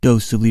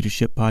Dose of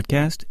Leadership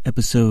Podcast,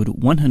 episode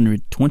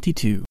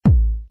 122.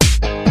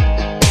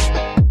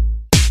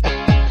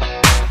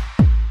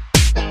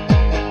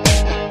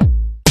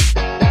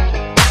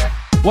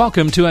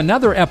 Welcome to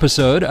another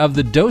episode of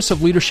the Dose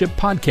of Leadership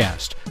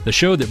Podcast, the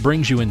show that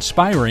brings you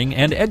inspiring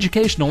and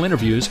educational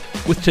interviews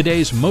with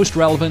today's most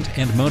relevant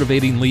and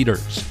motivating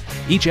leaders.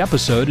 Each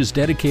episode is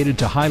dedicated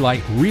to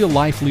highlight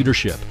real-life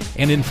leadership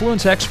and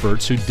influence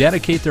experts who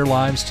dedicate their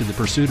lives to the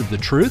pursuit of the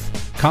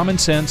truth, common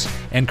sense,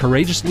 and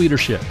courageous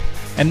leadership.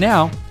 And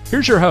now,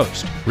 here's your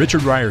host,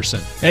 Richard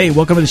Ryerson. Hey,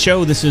 welcome to the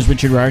show. This is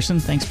Richard Ryerson.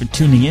 Thanks for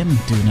tuning in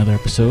to another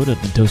episode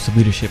of the Dose of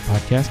Leadership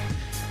Podcast.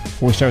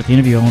 Before we start with the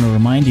interview, I want to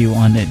remind you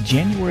on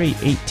January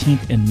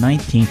 18th and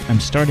 19th, I'm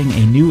starting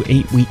a new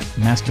 8-week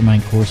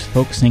mastermind course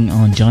focusing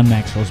on John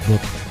Maxwell's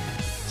book,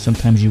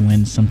 Sometimes You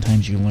Win,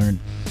 Sometimes You Learn.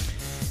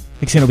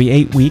 Like I said, it'll be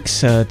 8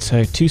 weeks.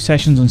 It's 2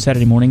 sessions on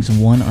Saturday mornings and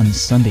 1 on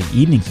Sunday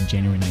evenings on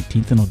January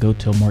 19th, and it'll go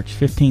till March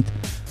 15th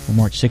or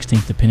March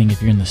 16th, depending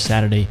if you're in the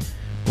Saturday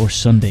or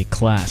Sunday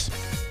class.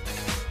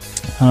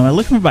 I'm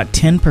looking for about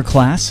 10 per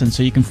class, and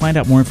so you can find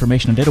out more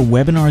information. I did a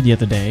webinar the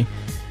other day.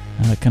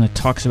 It kind of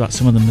talks about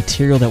some of the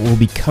material that we'll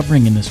be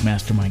covering in this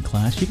mastermind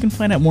class. You can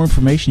find out more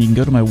information. You can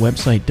go to my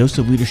website,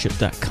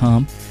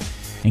 doseofleadership.com,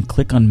 and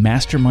click on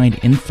Mastermind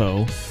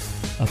Info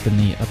up in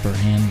the upper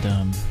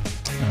hand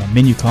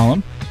menu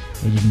column,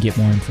 where you can get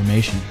more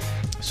information.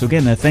 So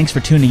again, thanks for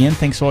tuning in.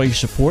 Thanks for all your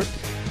support.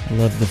 I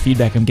love the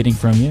feedback I'm getting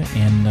from you.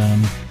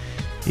 And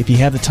if you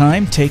have the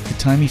time, take the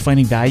time you're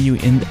finding value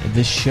in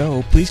this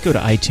show. Please go to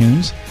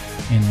iTunes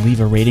and leave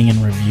a rating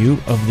and review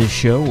of this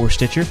show or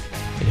Stitcher.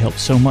 It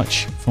helps so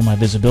much for my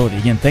visibility.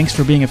 Again, thanks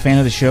for being a fan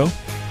of the show,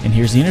 and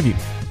here's the interview.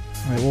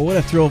 All right, well, what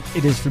a thrill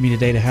it is for me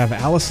today to have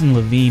Allison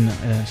Levine.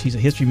 She's a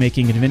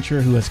history-making adventurer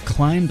who has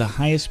climbed the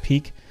highest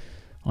peak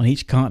on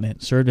each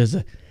continent, served as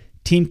a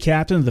team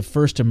captain of the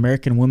first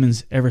American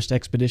women's Everest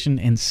expedition,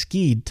 and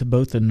skied to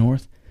both the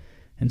North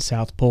and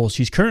South Poles.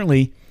 She's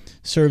currently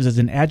serves as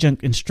an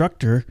adjunct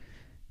instructor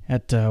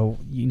at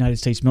United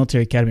States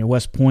Military Academy at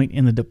West Point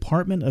in the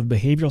Department of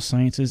Behavioral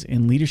Sciences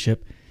and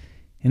Leadership,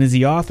 and is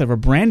the author of a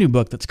brand new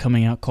book that's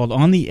coming out called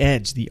On the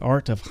Edge, The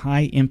Art of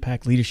High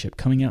Impact Leadership,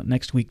 coming out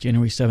next week,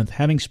 January 7th.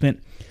 Having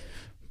spent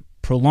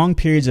prolonged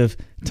periods of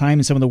time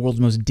in some of the world's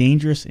most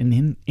dangerous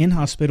and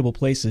inhospitable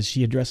places,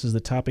 she addresses the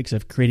topics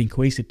of creating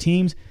cohesive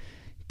teams,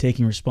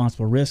 taking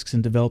responsible risks,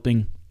 and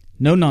developing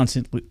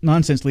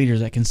no-nonsense leaders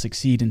that can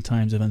succeed in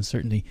times of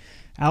uncertainty.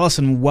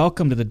 Allison,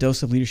 welcome to the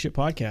Dose of Leadership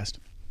Podcast.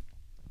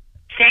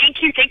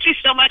 Thank you. Thank you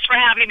so much for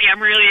having me.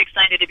 I'm really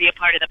excited to be a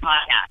part of the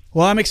podcast.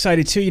 Well, I'm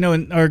excited too. You know,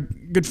 and our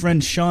good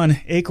friend Sean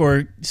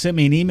Acor sent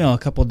me an email a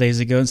couple of days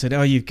ago and said,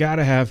 "Oh, you've got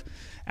to have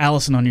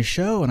Allison on your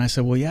show." And I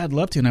said, "Well, yeah, I'd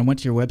love to." And I went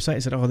to your website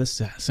and said, "Oh, this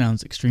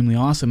sounds extremely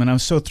awesome." And I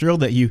was so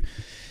thrilled that you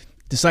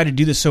decided to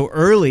do this so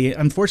early.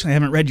 Unfortunately, I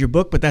haven't read your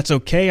book, but that's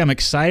okay. I'm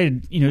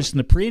excited. You know, just in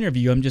the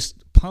pre-interview, I'm just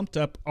pumped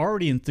up,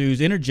 already enthused,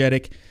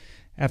 energetic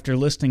after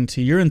listening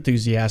to your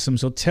enthusiasm.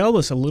 So tell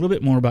us a little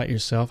bit more about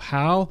yourself,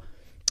 how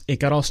it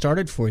got all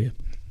started for you.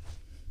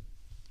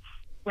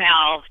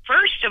 Well,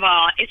 first of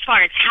all, as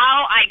far as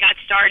how I got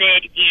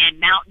started in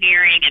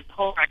mountaineering and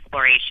polar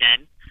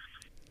exploration,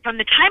 from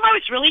the time I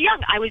was really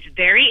young, I was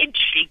very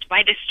intrigued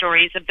by the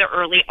stories of the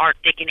early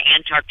Arctic and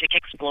Antarctic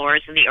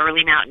explorers and the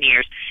early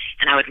mountaineers.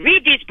 And I would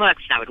read these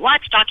books, and I would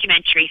watch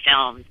documentary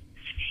films.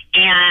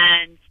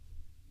 And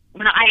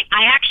when I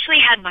actually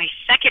had my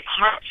second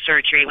heart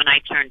surgery when I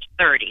turned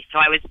 30. So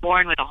I was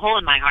born with a hole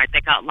in my heart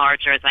that got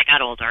larger as I got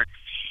older.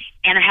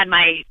 And I had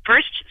my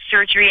first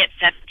surgery at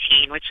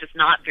 17, which was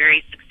not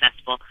very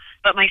successful.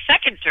 But my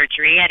second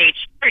surgery at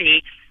age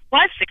 30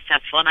 was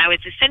successful, and I was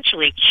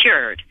essentially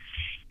cured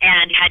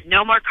and had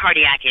no more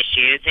cardiac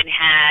issues and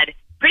had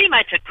pretty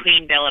much a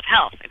clean bill of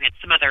health. I had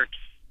some other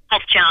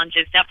health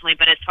challenges, definitely,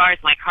 but as far as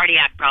my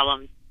cardiac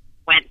problems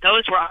went,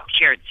 those were all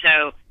cured.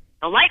 So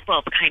the light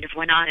bulb kind of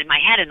went on in my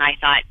head, and I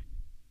thought,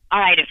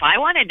 all right, if I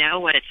want to know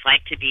what it's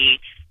like to be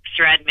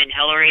Sir Edmund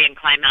Hillary and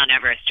climb Mount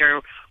Everest,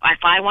 or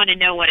if I want to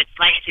know what it's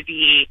like to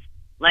be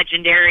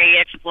legendary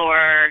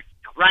explorer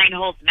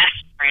Reinhold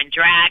Messner and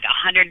drag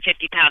a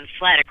 150-pound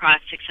sled across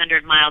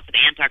 600 miles of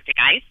Antarctic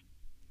ice,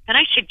 then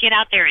I should get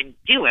out there and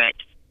do it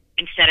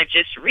instead of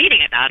just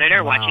reading about it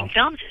or watching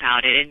films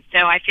about it. And so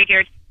I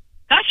figured,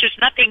 gosh, there's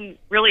nothing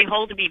really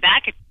holding me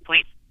back at this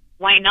point.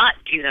 Why not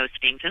do those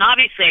things? And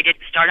obviously I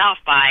didn't start off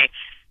by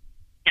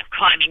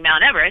climbing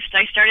Mount Everest.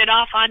 I started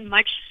off on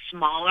much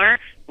smaller,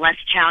 less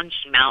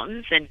challenging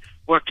mountains and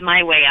worked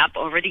my way up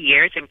over the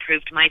years,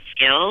 improved my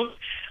skills,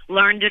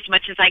 learned as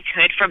much as I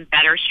could from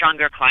better,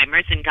 stronger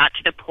climbers, and got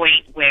to the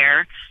point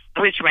where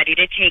I was ready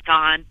to take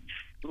on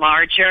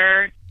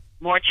larger,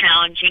 more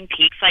challenging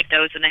peaks like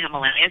those in the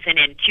Himalayas. And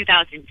in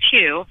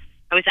 2002,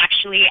 I was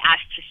actually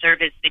asked to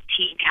serve as the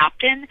team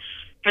captain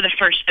for the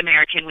first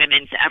American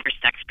women's Everest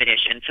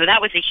expedition. So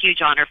that was a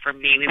huge honor for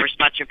me. We were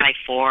sponsored by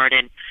Ford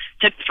and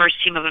took the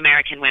first team of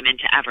American women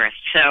to Everest.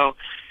 So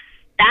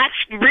that's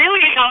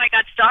really how I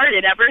got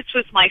started. Everest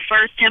was my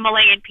first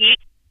Himalayan peak.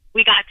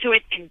 We got to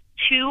it in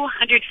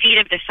 200 feet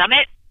of the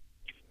summit.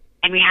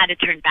 and we had to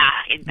turn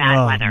back in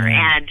bad weather.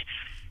 Man. And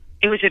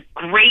it was a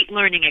great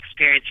learning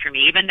experience for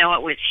me, even though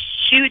it was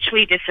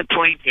hugely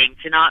disappointing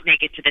to not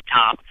make it to the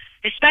top,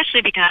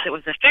 especially because it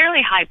was a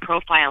fairly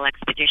high-profile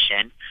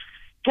expedition.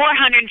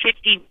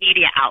 450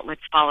 media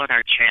outlets followed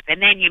our trip,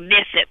 and then you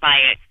miss it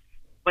by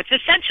what's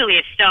essentially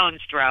a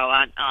stone's throw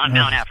on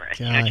Mount Everest,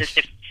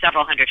 just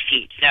several hundred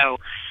feet. So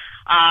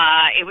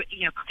it was,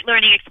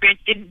 learning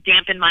experience didn't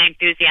dampen my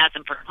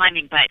enthusiasm for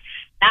climbing, but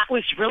that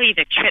was really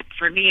the trip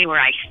for me where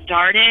I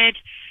started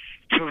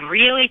to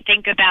really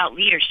think about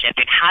leadership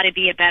and how to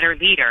be a better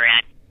leader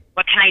and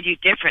what can I do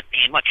differently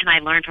and what can I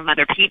learn from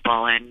other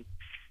people. And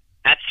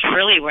that's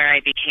really where I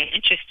became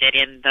interested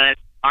in the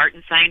art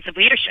and science of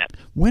leadership.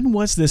 When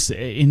was this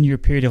in your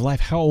period of life?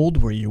 How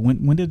old were you?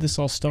 When did this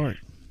all start?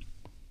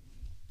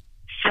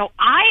 So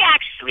I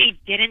actually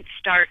didn't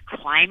start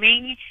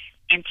climbing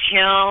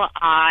until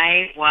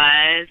I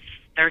was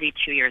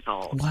 32 years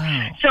old.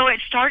 Wow. So it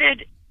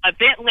started a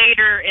bit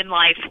later in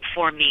life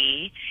for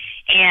me,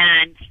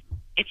 and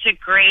it's a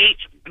great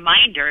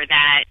reminder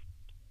that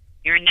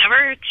you're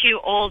never too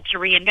old to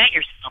reinvent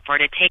yourself or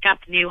to take up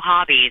new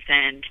hobbies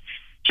and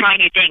try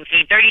new things. I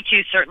mean,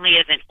 32 certainly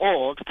isn't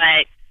old,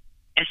 but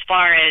as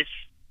far as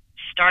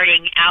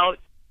starting out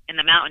in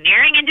the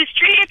mountaineering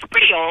industry, it's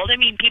pretty old. I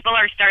mean, people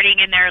are starting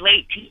in their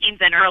late teens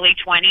and early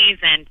 20s,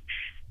 and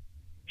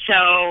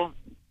so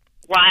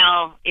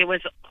while it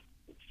was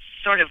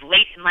sort of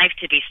late in life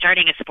to be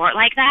starting a sport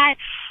like that,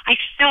 I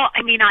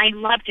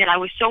loved it. I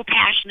was so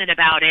passionate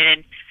about it,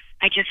 and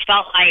I just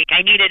felt like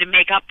I needed to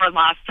make up for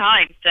lost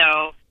time.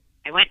 So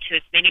I went to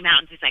as many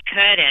mountains as I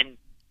could and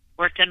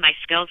worked on my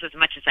skills as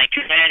much as I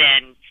could.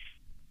 And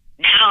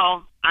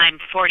now I'm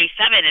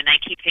 47, and I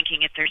keep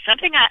thinking if there's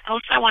something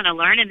else I want to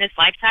learn in this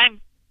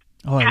lifetime,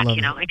 I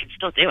can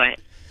still do it.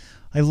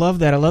 I love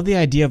that. I love the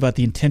idea about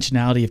the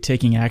intentionality of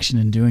taking action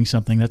and doing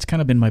something. That's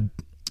kind of been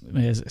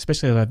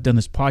especially as I've done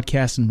this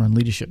podcast and run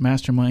leadership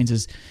masterminds,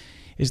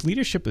 is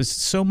leadership is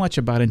so much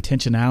about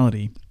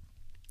intentionality.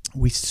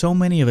 So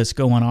many of us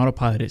go on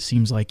autopilot, it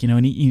seems like,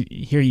 and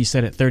here you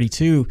said at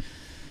 32,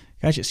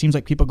 gosh, it seems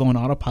like people go on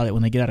autopilot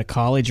when they get out of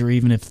college or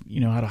even if,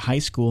 out of high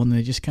school, and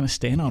they just kind of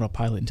stay on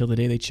autopilot until the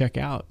day they check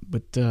out.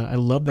 But I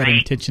love that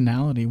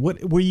intentionality.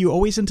 What were you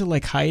always into,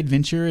 like high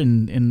adventure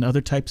and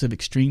other types of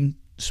extreme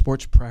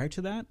sports prior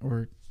to that,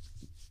 or?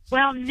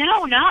 Well,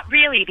 no, not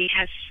really,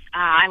 because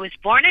I was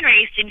born and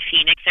raised in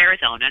Phoenix,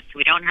 Arizona, so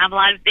we don't have a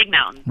lot of big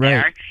mountains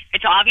there.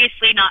 It's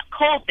obviously not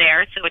cold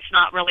there, so it's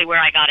not really where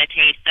I got a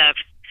taste of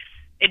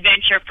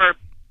adventure for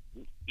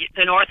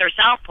the North or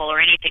South Pole or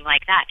anything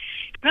like that.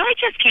 It really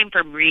just came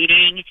from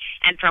reading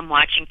and from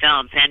watching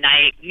films. And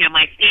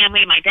my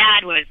family, my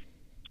dad was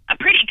a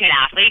pretty good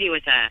athlete. He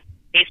was a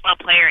baseball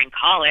player in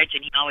college,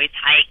 and he always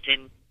hiked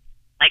and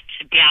liked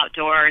to be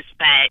outdoors,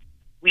 but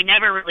we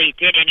never really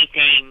did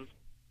anything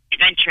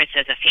adventurous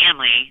as a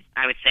family,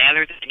 I would say,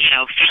 other than,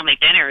 family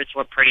dinners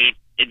were pretty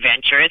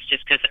adventurous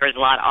just because there was a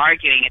lot of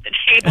arguing at the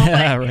table.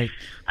 Right.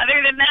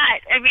 Other than that,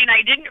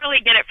 I didn't really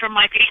get it from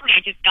my family.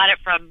 I just got it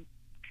from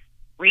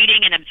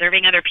reading and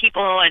observing other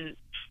people. And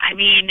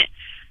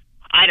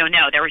I don't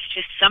know. There was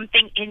just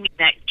something in me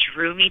that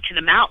drew me to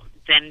the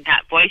mountains, and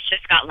that voice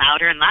just got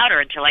louder and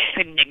louder until I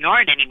couldn't ignore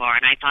it anymore.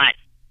 And I thought,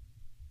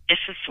 this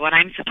is what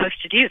I'm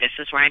supposed to do. This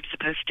is where I'm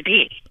supposed to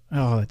be.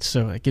 Oh,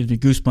 it gives me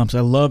goosebumps.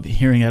 I love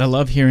hearing it. I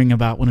love hearing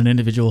about when an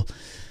individual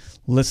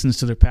listens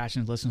to their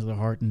passions, listens to their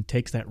heart, and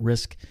takes that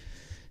risk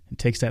and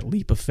takes that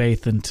leap of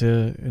faith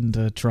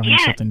into trying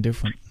something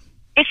different.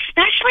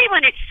 Especially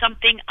when it's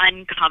something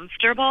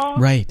uncomfortable.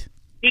 Right.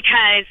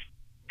 Because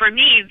for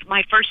me,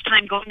 my first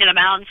time going to the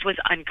mountains was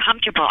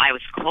uncomfortable. I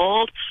was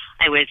cold.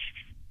 I was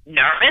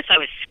nervous. I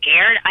was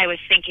scared. I was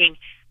thinking,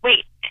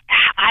 wait,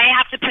 I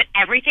have to put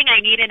everything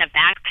I need in a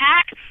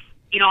backpack?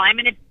 I'm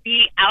going to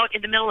be out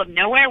in the middle of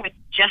nowhere with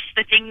just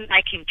the things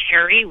I can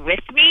carry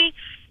with me?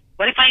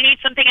 What if I need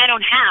something I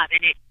don't have?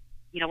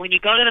 And when you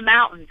go to the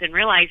mountains and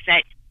realize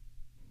that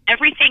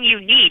everything you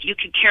need, you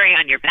can carry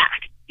on your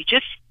back.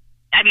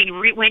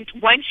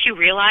 Once you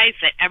realize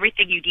that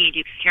everything you need,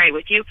 you can carry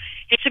with you,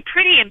 it's a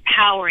pretty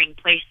empowering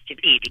place to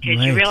be,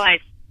 because you realize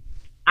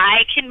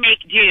I can make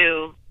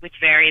do with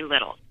very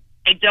little.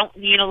 I don't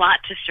need a lot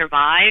to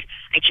survive.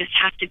 I just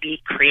have to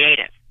be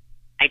creative.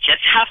 I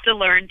just have to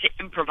learn to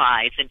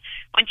improvise. And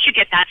once you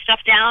get that stuff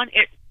down,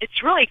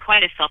 it's really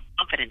quite a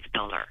self-confidence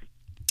builder.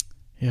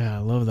 Yeah, I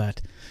love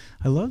that.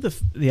 I love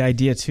the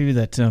idea, too,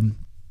 that,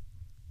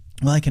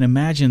 I can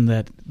imagine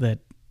that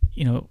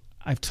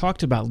I've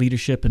talked about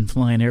leadership and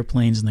flying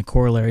airplanes and the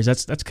corollaries.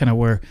 That's kind of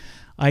where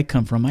I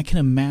come from. I can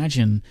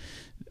imagine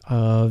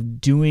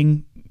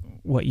doing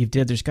what you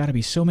did. There's got to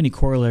be so many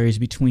corollaries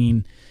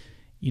between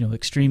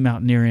extreme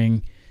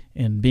mountaineering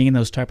and being in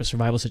those type of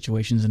survival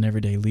situations and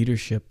everyday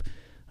leadership.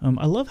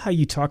 I love how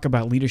you talk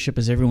about leadership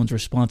as everyone's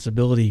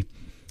responsibility.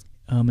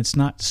 It's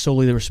not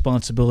solely the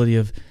responsibility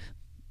of,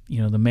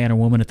 the man or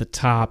woman at the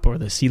top or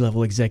the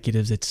C-level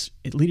executives.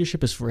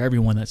 Leadership is for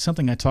everyone. That's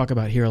something I talk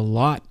about here a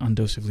lot on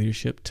Dose of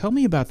Leadership. Tell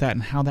me about that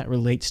and how that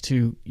relates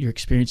to your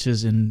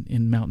experiences in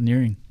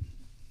mountaineering.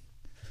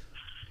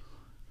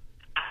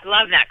 I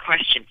love that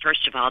question,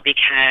 first of all,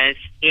 because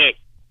it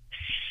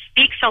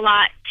speaks a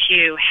lot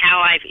to how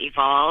I've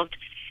evolved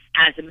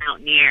as a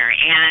mountaineer.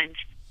 And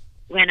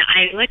when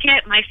I look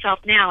at myself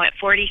now at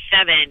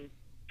 47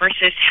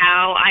 versus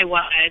how I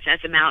was as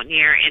a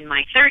mountaineer in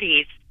my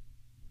 30s,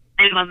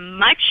 I'm a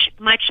much,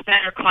 much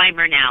better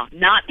climber now.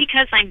 Not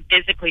because I'm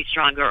physically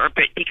stronger or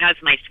because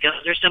my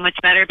skills are so much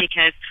better,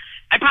 because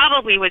I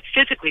probably was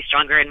physically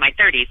stronger in my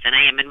 30s than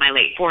I am in my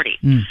late 40s.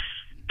 Mm.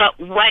 But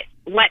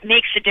what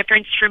makes a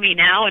difference for me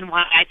now and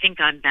why I think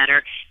I'm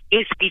better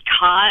is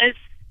because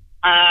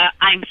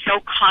I'm so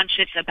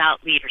conscious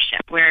about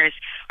leadership. Whereas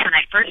when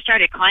I first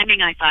started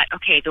climbing, I thought,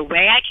 okay, the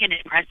way I can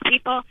impress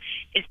people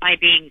is by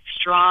being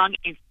strong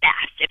and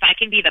fast. If I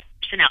can be the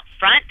person out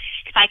front,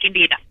 if I can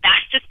be the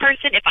fastest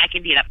person, if I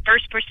can be the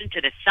first person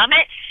to the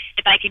summit,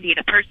 if I can be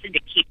the person to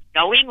keep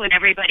going when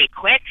everybody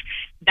quits,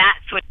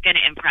 that's what's going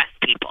to impress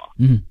people.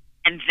 Mm.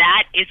 And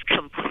that is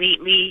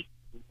completely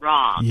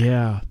wrong.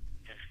 Yeah.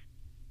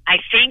 I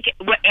think,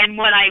 and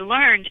what I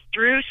learned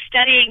through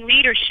studying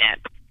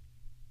leadership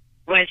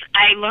was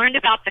I learned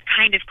about the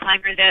kind of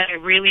climber that I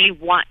really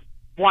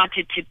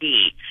wanted to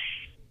be.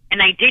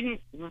 And I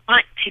didn't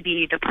want to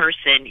be the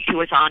person who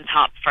was on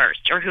top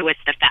first or who was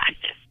the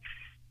fastest.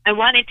 I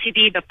wanted to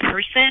be the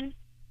person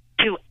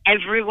who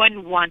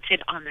everyone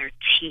wanted on their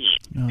team.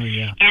 Oh,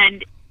 yeah.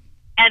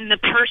 And the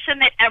person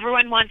that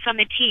everyone wants on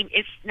the team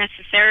isn't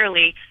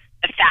necessarily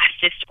the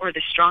fastest or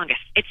the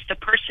strongest. It's the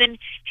person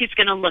who's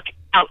going to look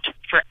out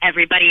for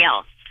everybody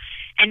else.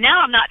 And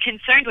now I'm not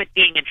concerned with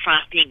being in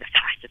front, being the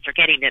fastest, or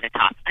getting to the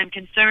top. I'm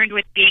concerned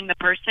with being the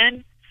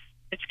person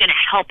that's going to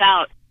help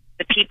out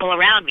the people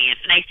around me. And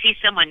when I see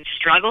someone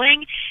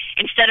struggling,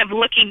 instead of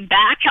looking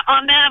back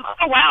on them,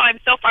 oh, wow, I'm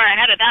so far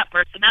ahead of that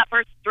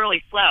person's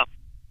really slow.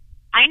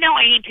 I know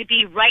I need to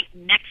be right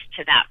next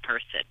to that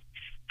person,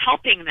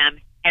 helping them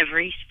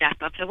every step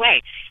of the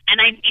way.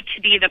 And I need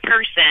to be the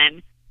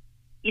person,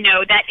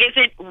 that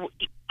isn't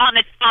on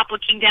the top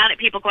looking down at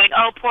people going,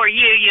 oh, poor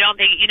you, you don't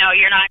think, you're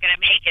not going to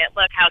make it.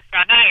 Look how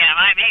strong I am.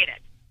 I made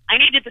it. I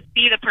need to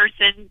be the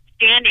person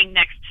standing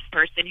next to the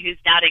person who's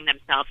doubting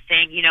themselves,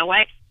 saying, you know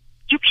what,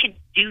 you can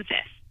do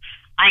this.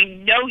 I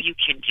know you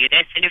can do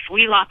this. And if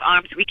we lock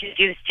arms, we can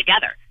do this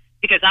together,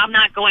 because I'm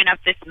not going up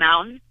this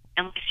mountain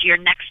unless you're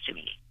next to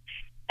me.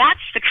 That's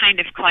the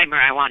kind of climber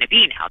I want to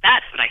be now.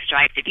 That's what I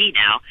strive to be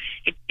now.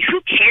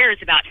 Who cares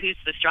about who's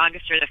the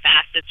strongest or the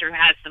fastest or who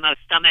has the most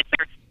summits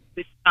or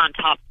who's on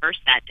top first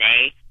that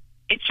day?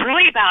 It's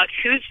really about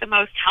who's the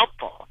most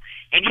helpful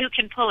and who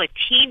can pull a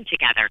team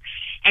together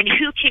and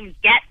who can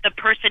get the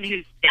person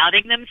who's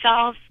doubting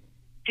themselves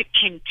to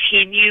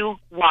continue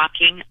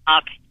walking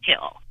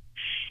uphill.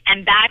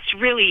 And that's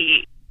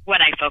really what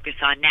I focus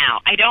on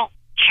now. I don't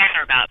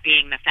care about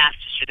being the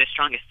fastest or the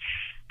strongest.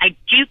 I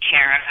do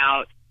care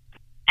about,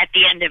 at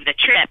the end of the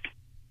trip,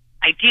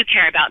 I do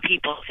care about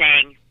people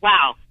saying,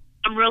 wow,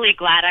 I'm really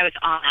glad I was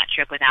on that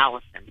trip with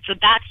Allison. So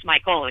that's my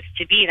goal, is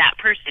to be that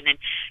person and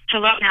to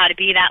learn how to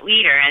be that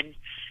leader. And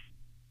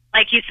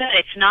like you said,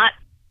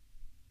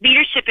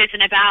 leadership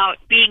isn't about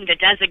being the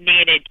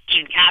designated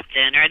team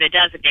captain or the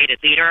designated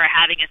leader or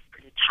having a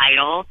certain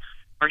title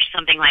or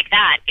something like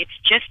that. It's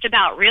just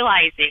about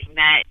realizing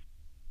that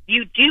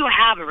you do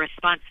have a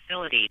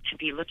responsibility to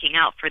be looking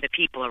out for the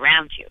people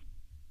around you.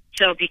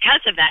 So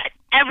because of that,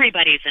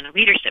 everybody's in a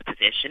leadership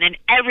position, and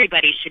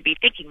everybody should be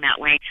thinking that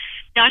way,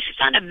 not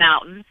just on a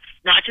mountain,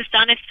 not just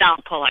on a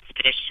South Pole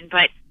expedition,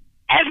 but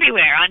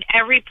everywhere, on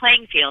every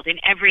playing field, in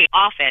every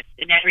office,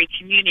 in every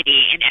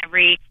community, in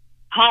every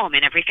home,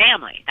 in every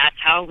family. That's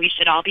how we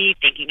should all be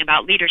thinking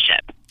about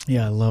leadership.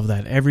 Yeah, I love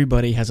that.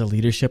 Everybody has a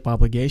leadership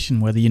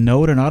obligation, whether you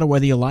know it or not, or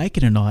whether you like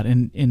it or not.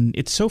 And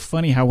it's so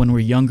funny how when we're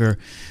younger,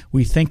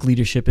 we think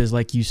leadership is,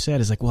 like you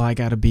said, is like, well, I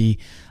got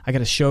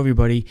to show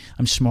everybody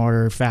I'm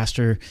smarter,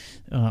 faster.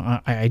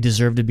 I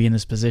deserve to be in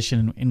this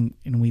position.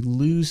 And we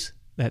lose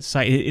that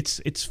sight.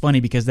 It's funny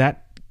because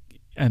that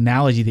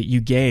analogy that you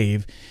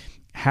gave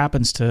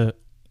happens to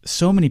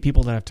so many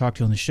people that I've talked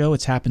to on the show.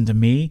 It's happened to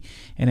me.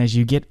 And as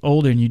you get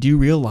older and you do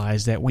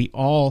realize that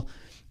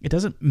it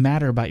doesn't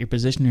matter about your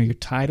position or your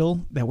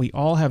title, that we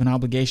all have an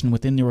obligation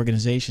within the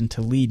organization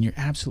to lead. And you're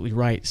absolutely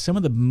right. Some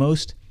of the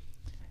most,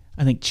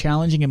 I think,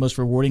 challenging and most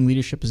rewarding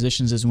leadership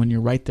positions is when you're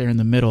right there in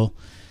the middle,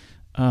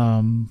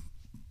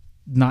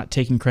 not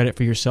taking credit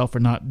for yourself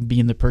or not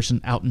being the person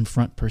out in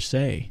front per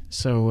se.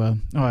 So,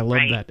 I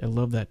love that. I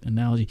love that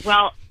analogy.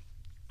 Well,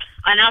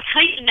 and I'll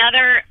tell you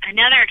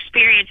another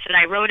experience that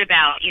I wrote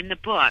about in the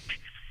book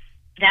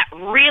that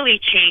really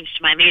changed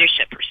my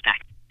leadership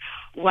perspective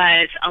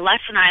was a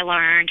lesson I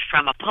learned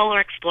from a polar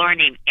explorer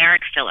named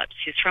Eric Phillips,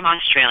 who's from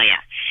Australia.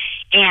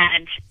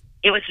 And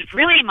it was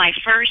really my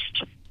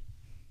first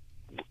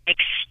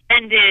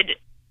extended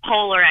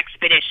polar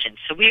expedition.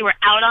 So we were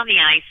out on the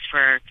ice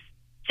for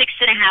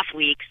 6.5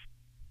 weeks,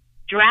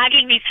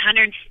 dragging these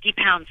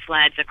 150-pound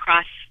sleds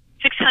across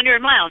 600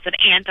 miles of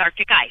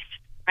Antarctic ice.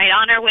 Right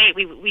on our way,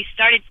 we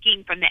started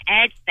skiing from the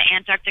edge of the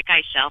Antarctic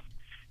ice shelf,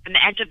 from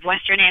the edge of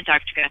western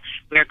Antarctica.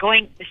 We were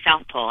going to the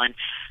South Pole, and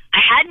I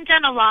hadn't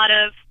done a lot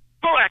of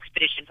polar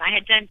expeditions. I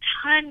had done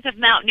tons of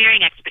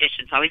mountaineering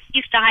expeditions. I was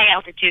used to high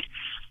altitude.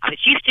 I was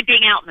used to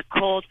being out in the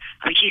cold.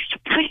 I was used to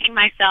pushing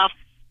myself.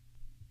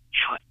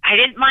 I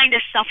didn't mind to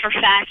suffer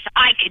fast.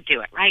 I could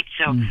do it, right?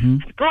 So I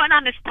was going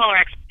on this polar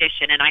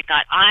expedition, and I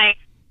thought,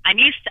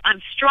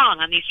 I'm strong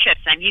on these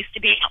trips. I'm used to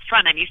being out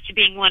front. I'm used to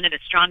being one of the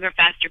stronger,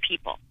 faster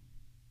people.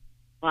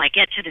 Well, I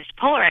get to this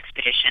polar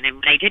expedition, and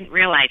what I didn't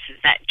realize is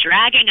that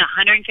dragging a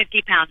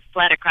 150-pound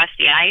sled across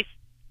the ice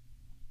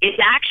is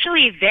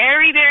actually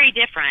very, very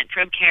different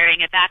from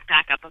carrying a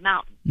backpack up a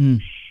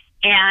mountain.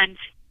 And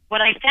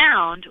what I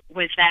found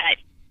was that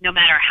no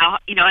matter how,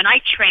 and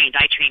I trained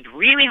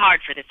really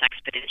hard for this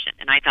expedition,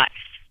 and I thought,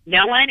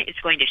 no one is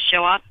going to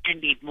show up and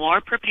be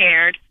more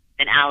prepared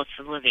than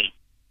Allison Levine,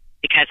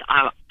 because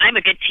I'm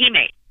a good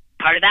teammate.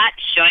 Part of that,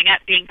 showing up,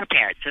 being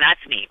prepared. So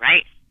that's me,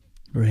 right?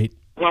 Right.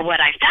 Well,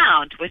 what I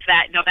found was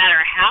that no matter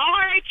how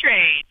hard I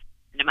trained,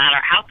 no matter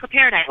how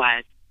prepared I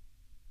was,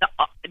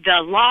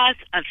 the laws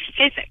of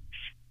physics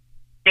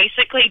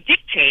basically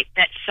dictate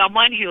that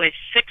someone who is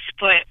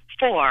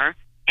 6'4"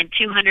 and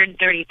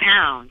 230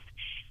 pounds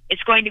is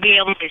going to be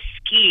able to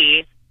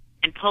ski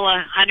and pull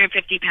a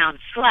 150-pound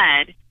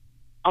sled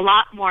a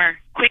lot more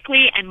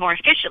quickly and more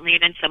efficiently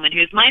than someone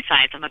who's my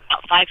size. I'm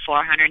about 5'4",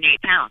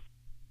 108 pounds.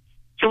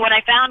 So what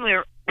I found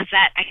was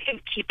that I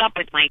couldn't keep up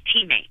with my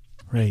teammates.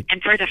 Right.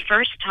 And for the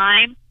first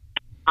time,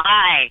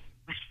 I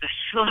was the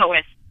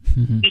slowest,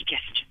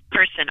 weakest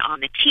person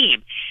on the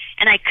team.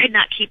 And I could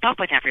not keep up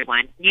with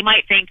everyone. You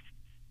might think,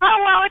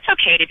 oh, well, it's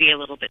okay to be a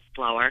little bit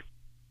slower.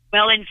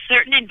 Well, in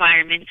certain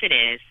environments it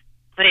is,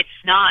 but it's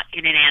not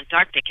in an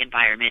Antarctic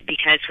environment,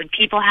 because when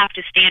people have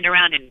to stand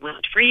around and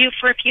wait for you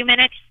for a few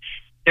minutes,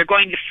 they're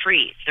going to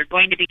freeze. They're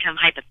going to become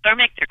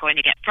hypothermic. They're going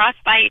to get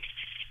frostbite.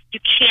 You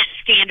can't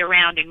stand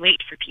around and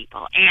wait for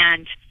people.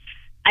 And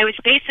I was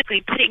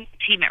basically putting the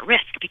team at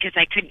risk because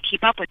I couldn't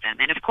keep up with them.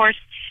 And, of course,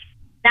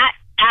 that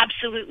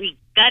absolutely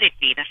gutted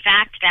me, the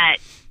fact that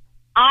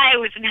I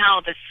was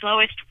now the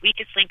slowest,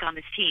 weakest link on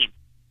this team.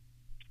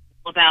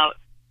 About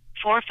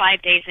 4 or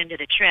 5 days into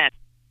the trip,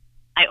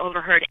 I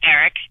overheard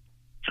Eric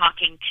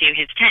talking to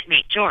his tent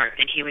mate, George,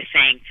 and he was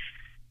saying,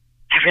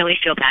 I really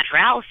feel bad for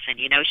Allison.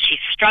 She's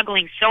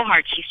struggling so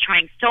hard. She's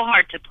trying so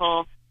hard to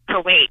pull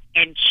her weight,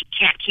 and she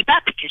can't keep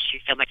up because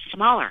she's so much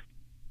smaller.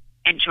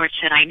 And George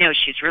said, I know,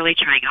 she's really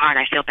trying hard.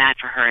 I feel bad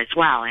for her as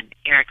well. And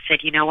Eric said,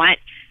 you know what?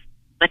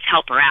 Let's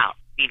help her out.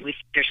 I mean,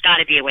 there's got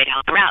to be a way to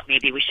help her out.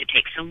 Maybe we should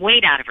take some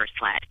weight out of her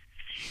sled.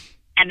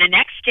 And the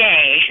next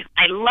day,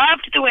 I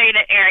loved the way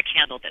that Eric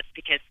handled this,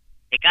 because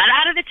they got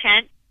out of the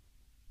tent,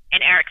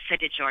 and Eric said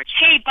to George,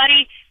 hey,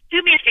 buddy,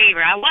 do me a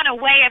favor. I want to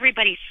weigh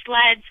everybody's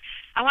sleds.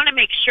 I want to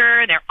make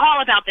sure they're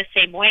all about the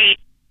same weight,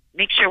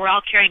 make sure we're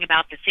all carrying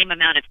about the same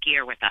amount of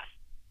gear with us.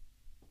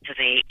 So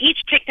they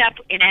each picked up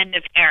an end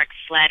of Eric's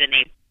sled, and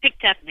they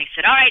picked up and they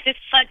said, all right, this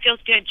sled feels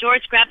good.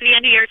 George, grab the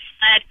end of your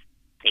sled.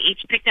 They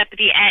each picked up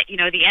the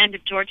end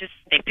of George's.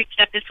 They picked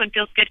up, this one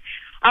feels good.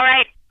 All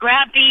right,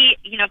 grab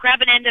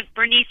an end of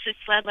Bernice's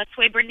sled. Let's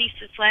weigh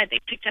Bernice's sled. They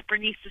picked up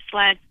Bernice's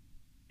sled.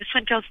 This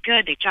one feels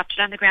good. They dropped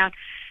it on the ground.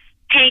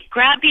 Hey,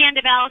 grab the end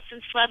of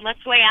Allison's sled.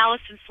 Let's weigh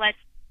Allison's sled.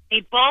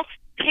 They both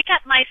pick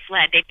up my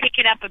sled. They pick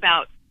it up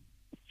about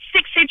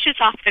 6 inches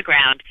off the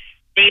ground.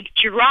 They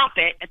drop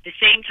it at the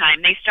same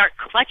time. They start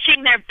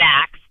clutching their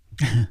backs.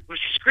 We're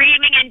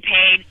screaming in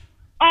pain.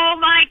 Oh,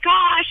 my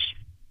gosh.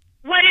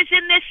 What is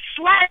in this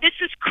sled? This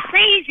is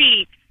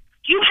crazy.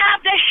 You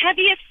have the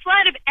heaviest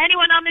sled of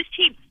anyone on this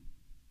team.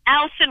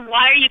 Allison,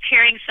 why are you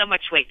carrying so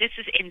much weight? This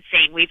is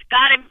insane. We've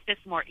got to make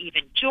this more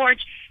even.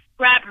 George,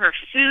 grab her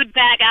food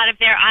bag out of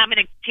there. I'm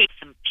going to take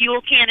some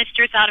fuel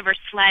canisters out of her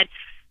sled.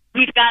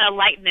 We've got to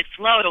lighten this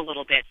load a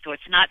little bit so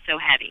it's not so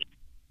heavy.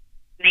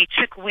 And they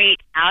took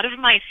weight out of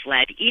my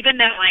sled, even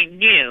though I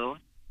knew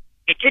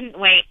it didn't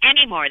weigh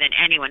any more than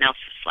anyone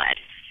else's sled.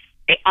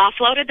 They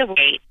offloaded the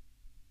weight.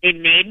 They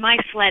made my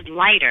sled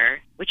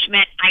lighter, which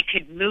meant I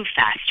could move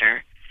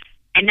faster.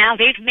 And now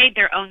they've made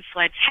their own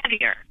sleds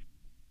heavier,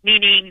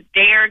 meaning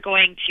they are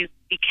going to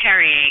be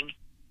carrying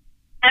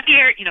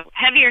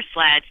heavier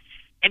sleds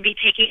and be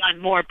taking on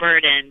more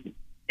burden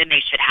than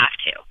they should have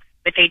to.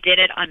 But they did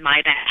it on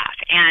my behalf.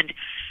 And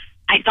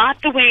I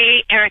thought the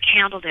way Eric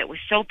handled it was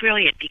so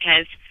brilliant,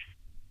 because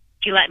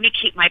he let me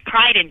keep my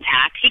pride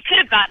intact. He could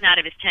have gotten out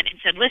of his tent and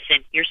said,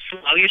 listen, you're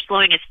slow. You're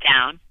slowing us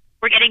down.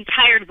 We're getting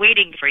tired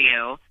waiting for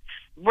you.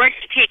 We're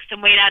going to take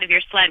some weight out of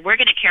your sled. We're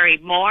going to carry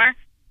more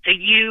so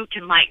you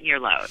can lighten your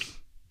load.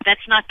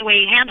 That's not the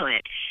way he handled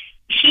it.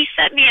 He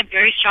sent me a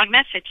very strong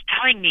message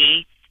telling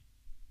me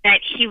that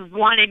he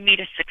wanted me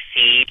to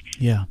succeed.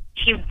 Yeah.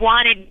 He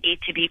wanted me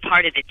to be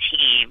part of the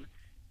team,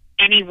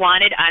 and he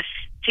wanted us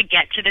to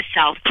get to the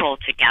South Pole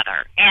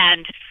together.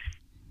 And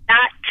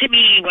that, to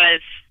me,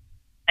 was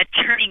a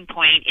turning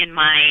point in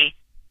my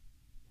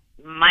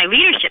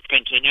leadership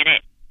thinking, and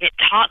it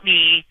taught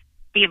me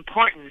the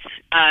importance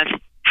of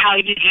how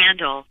you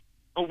handle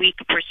a weak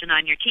person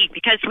on your team,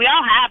 because we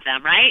all have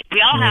them, right?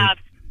 We all have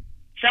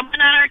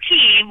someone on our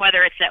team,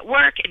 whether it's at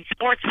work, in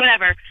sports,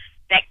 whatever,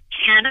 that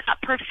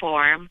cannot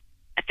perform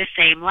at the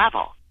same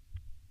level.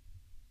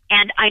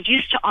 And I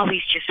used to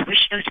always just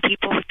wish those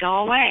people would go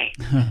away.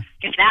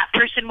 If that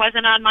person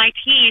wasn't on my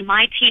team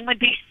would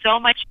be so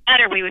much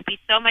better. We would be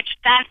so much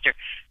faster.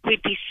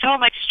 We'd be so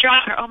much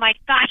stronger. Oh my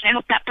gosh, I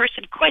hope that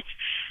person quits.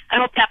 I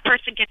hope that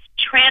person gets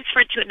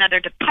transferred to another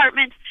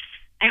department.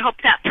 I hope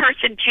that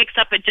person takes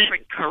up a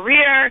different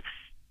career.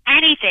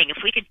 Anything, if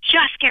we could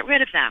just get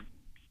rid of them.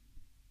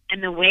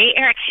 And the way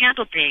Eric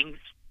handled things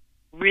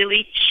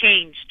really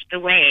changed the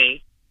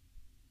way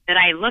that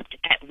I looked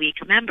at weak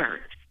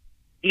members.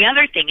 The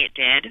other thing it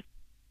did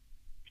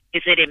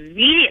is it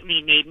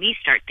immediately made me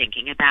start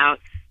thinking about,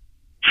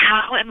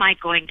 how am I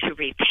going to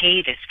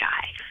repay this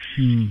guy?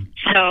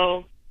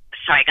 So,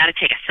 sorry, I got to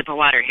take a sip of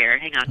water here.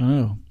 Hang on.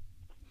 Oh.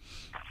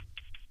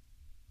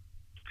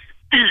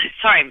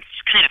 Sorry, I'm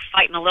just kind of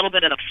fighting a little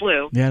bit of the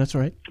flu. Yeah, that's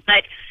all right.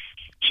 But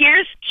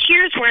here's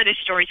where this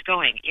story's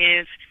going.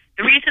 Is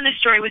the reason this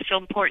story was so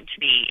important to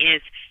me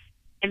is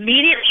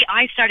immediately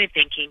I started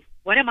thinking,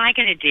 what am I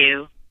going to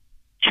do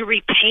to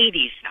repay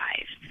these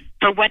guys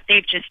for what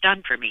they've just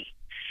done for me?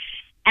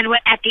 And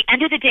at the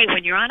end of the day,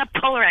 when you're on a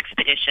polar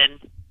expedition,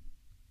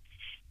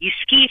 you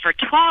ski for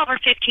 12 or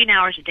 15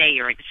 hours a day.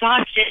 You're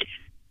exhausted,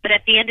 but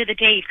at the end of the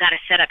day, you've got to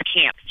set up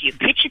camp. So you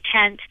pitch a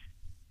tent,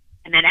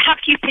 and then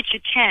after you pitch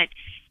a tent,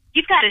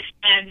 you've got to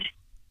spend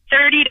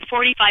 30 to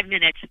 45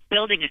 minutes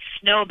building a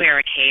snow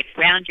barricade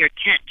around your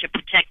tent to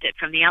protect it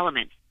from the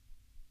elements.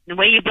 And the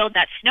way you build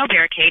that snow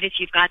barricade is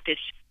you've got this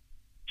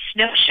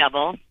snow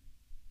shovel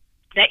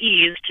that you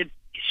use to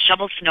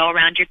shovel snow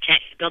around your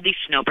tent, build these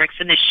snow bricks,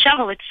 and the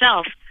shovel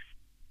itself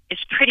is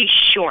pretty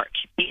short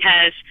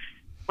because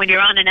when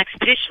you're on an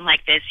expedition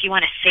like this, you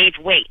want to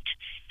save weight.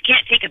 You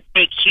can't take a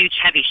big, huge,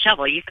 heavy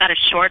shovel. You've got a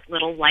short,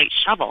 little, light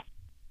shovel.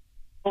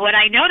 But what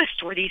I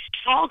noticed were these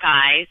tall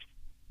guys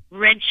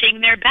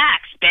wrenching their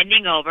backs,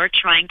 bending over,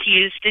 trying to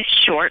use this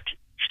short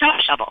snow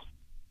shovel.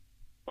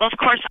 Well, of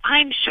course,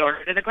 I'm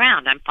short to the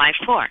ground. I'm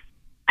 5'4".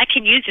 I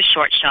can use a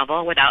short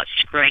shovel without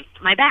screwing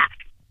my back.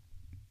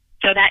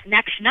 So that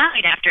next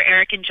night, after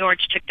Eric and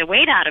George took the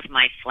weight out of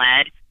my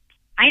sled,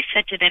 I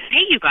said to them,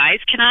 hey, you guys,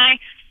 can I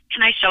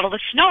shovel the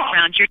snow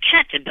around your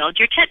tent and build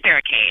your tent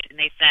barricade? And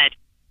they said,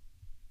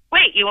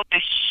 wait, you want to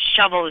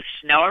shovel the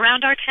snow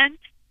around our tent?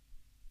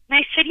 And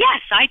I said,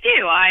 yes, I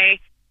do. I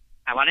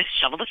want to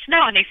shovel the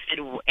snow. And they said,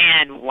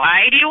 and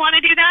why do you want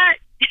to do that?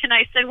 And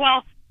I said,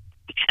 well,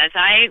 because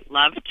I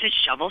love to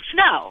shovel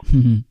snow.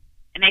 Mm-hmm.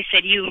 And they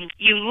said, you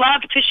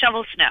love to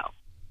shovel snow?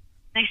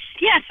 And I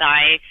said, yes,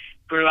 I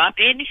grew up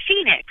in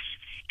Phoenix,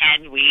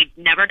 and we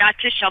never got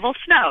to shovel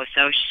snow.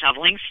 So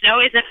shoveling snow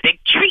is a big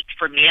treat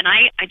for me, and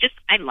I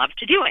love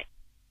to do it.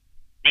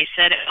 They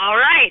said, all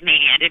right, and they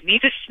handed me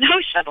the snow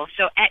shovel.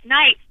 So at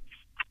night,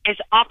 as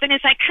often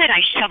as I could,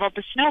 I shoveled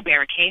the snow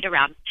barricade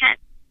around the tent.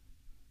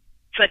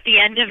 So at the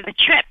end of the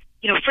trip,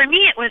 for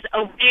me, it was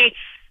a way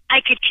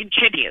I could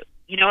contribute.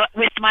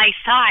 With my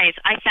size,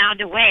 I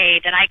found a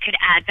way that I could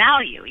add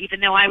value,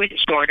 even though I was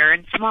shorter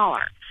and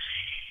smaller.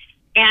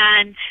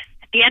 And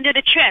at the end of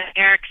the trip,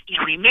 Eric,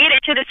 we made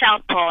it to the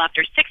South Pole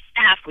after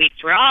 6.5 weeks.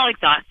 We're all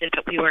exhausted,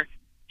 but we were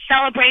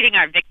celebrating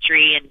our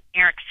victory. And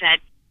Eric said,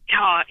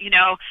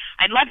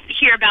 I'd love to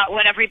hear about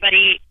what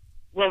everybody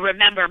will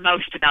remember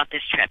most about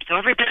this trip. So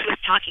everybody was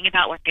talking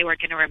about what they were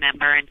going to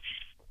remember. And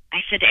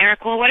I said to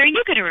Eric, well, what are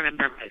you going to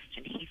remember most?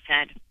 And he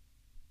said,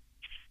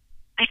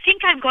 I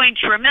think I'm going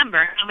to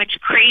remember how much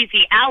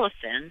crazy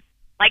Allison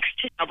likes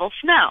to shovel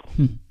snow.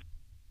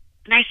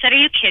 And I said, are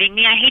you kidding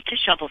me? I hate to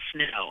shovel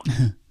snow.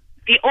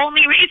 The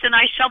only reason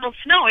I shovel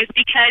snow is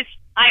because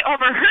I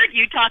overheard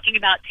you talking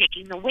about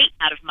taking the weight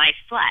out of my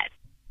sled.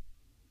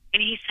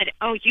 And he said,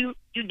 oh, you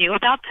knew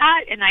about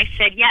that? And I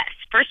said, yes.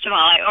 First of all,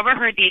 I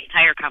overheard the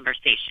entire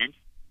conversation.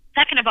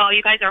 Second of all,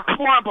 you guys are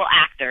horrible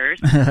actors,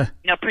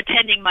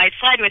 pretending my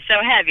sled was so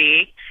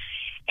heavy.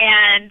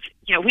 And,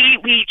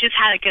 we just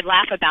had a good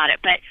laugh about it.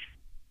 But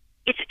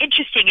it's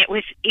interesting. It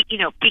was,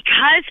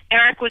 because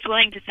Eric was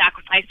willing to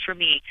sacrifice for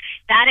me,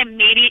 that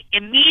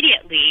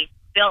immediately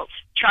built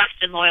trust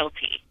and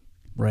loyalty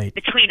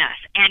between us.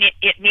 And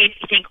it made me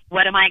think,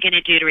 what am I going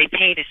to do to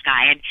repay this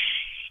guy? And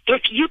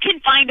if you can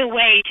find a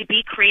way to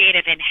be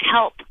creative and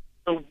help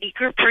the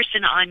weaker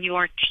person on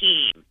your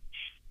team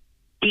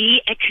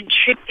be a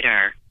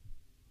contributor,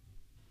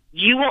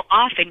 you will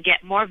often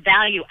get more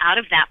value out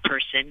of that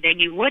person than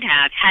you would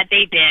have had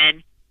they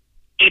been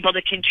able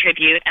to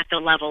contribute at the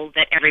level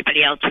that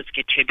everybody else was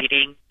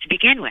contributing to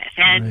begin with.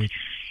 And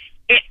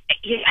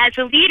as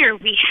a leader,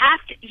 we have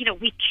to,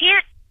 we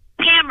can't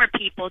hammer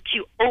people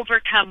to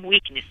overcome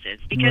weaknesses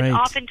because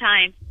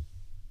oftentimes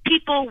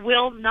people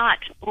will not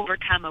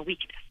overcome a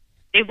weakness.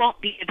 They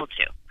won't be able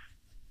to.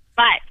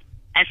 But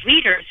as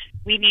leaders,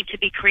 we need to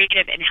be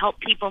creative and help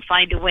people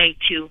find a way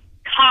to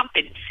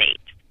compensate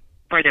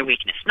for their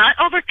weakness. Not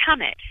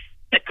overcome it,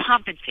 but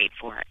compensate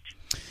for it.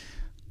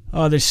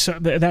 Oh,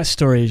 that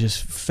story is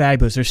just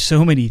fabulous. There's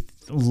so many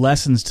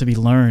lessons to be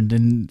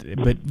learned,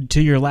 but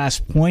to your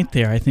last point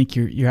there, I think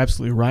you're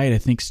absolutely right. I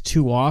think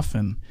too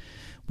often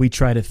we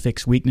try to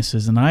fix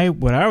weaknesses. And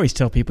what I always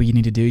tell people you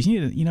need to do is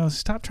you need to,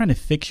 stop trying to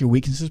fix your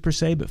weaknesses per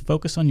se, but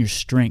focus on your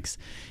strengths.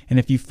 And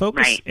if you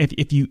focus, Right.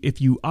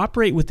 if you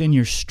operate within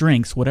your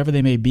strengths, whatever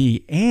they may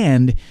be,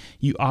 and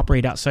you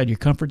operate outside your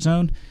comfort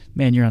zone,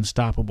 man, you're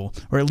unstoppable.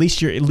 Or at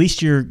least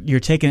you're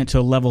taking it to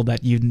a level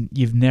that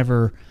you've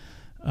never.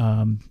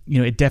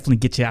 It definitely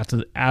gets you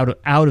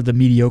out of the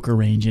mediocre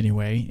range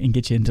anyway, and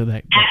gets you into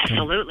that.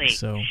 Absolutely.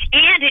 So,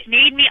 and it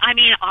made me. I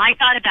mean, I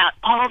thought about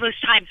all those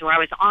times where I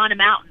was on a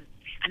mountain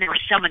and there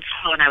was someone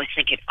slow, and I was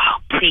thinking, "Oh,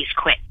 please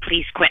quit,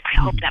 please quit." I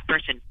hope that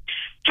person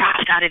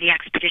drops out of the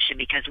expedition,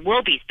 because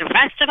the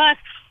rest of us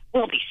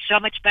will be so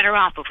much better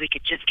off if we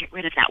could just get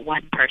rid of that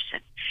one person.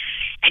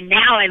 And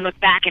now I look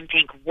back and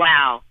think,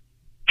 wow,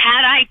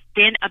 had I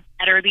been a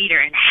better leader,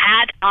 and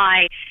had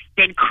I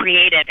been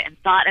creative and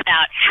thought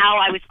about how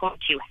I was going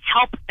to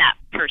help that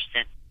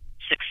person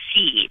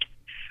succeed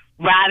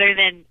rather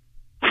than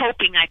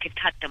hoping I could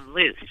cut them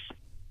loose,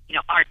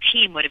 our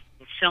team would have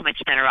been so much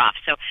better off.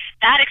 So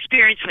that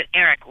experience with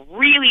Eric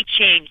really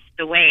changed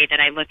the way that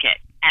I look at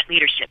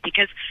leadership,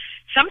 because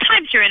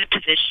sometimes you're in a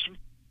position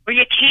where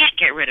you can't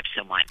get rid of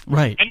someone.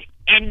 right.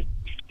 And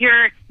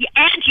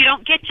you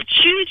don't get to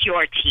choose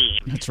your team.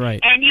 That's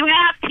right. And you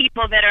have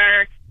people that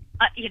are,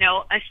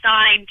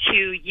 assigned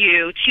to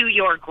you, to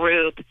your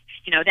group,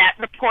 that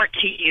report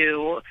to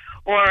you,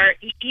 or,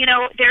 you're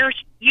not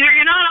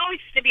always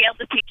going to be able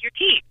to pick your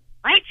team,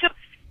 right? So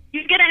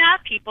you're going to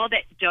have people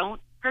that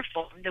don't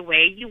perform the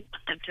way you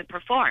want them to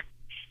perform.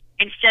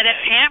 Instead of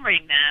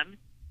hammering them,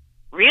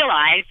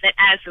 realize that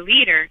as a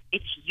leader,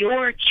 it's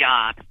your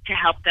job to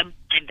help them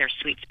find their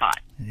sweet spot.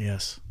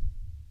 Yes.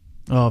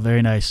 Oh,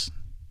 very nice.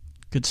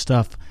 Good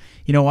stuff.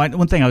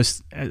 One thing I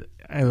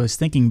was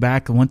thinking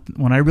back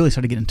when I really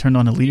started getting turned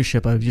on to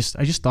leadership, I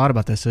just thought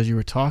about this as you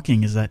were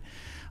talking, is that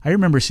I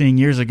remember seeing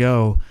years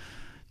ago,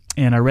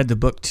 and I read the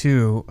book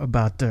too,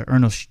 about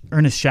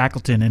Ernest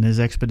Shackleton and his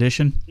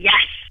expedition. Yes.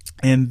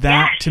 And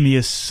that to me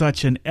is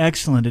such an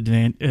excellent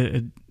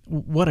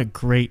what a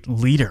great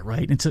leader,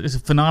 right? It's a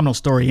phenomenal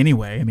story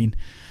anyway. I mean,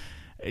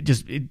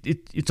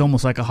 it's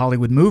almost like a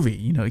Hollywood movie.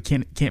 You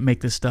can't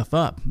make this stuff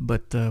up.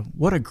 But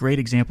what a great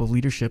example of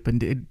leadership.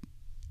 And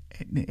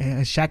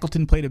has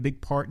Shackleton played a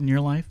big part in your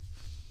life?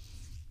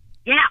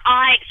 Yeah,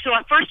 so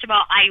first of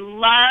all, I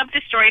love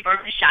the story of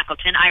Ernest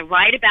Shackleton. I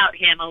write about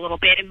him a little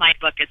bit in my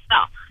book as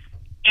well.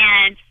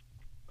 And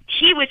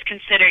he was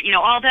considered,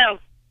 although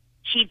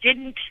he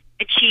didn't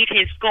achieve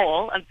his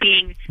goal of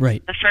being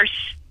right.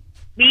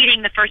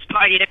 leading the first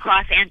party to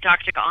cross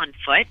Antarctica on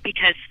foot,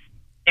 because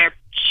their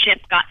ship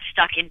got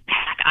stuck in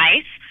pack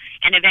ice,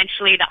 and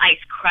eventually the ice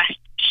crushed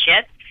the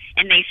ship,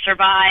 and they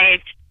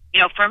survived,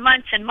 for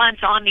months and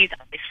months on these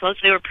ice floes.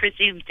 They were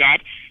presumed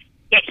dead,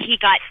 yet he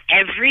got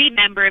every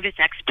member of his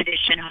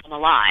expedition home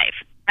alive,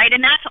 right?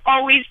 And that's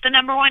always the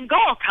number one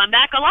goal, come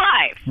back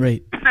alive.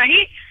 Right.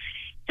 Right?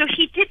 So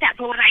he did that.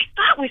 But what I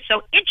thought was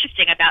so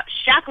interesting about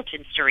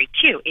Shackleton's story,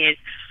 too, is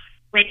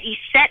when he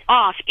set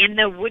off in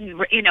the wooden,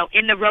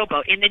 in the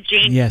rowboat, in the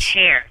James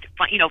Caird,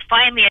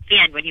 finally at the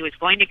end when he was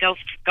going to go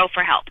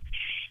for help,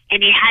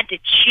 and he had to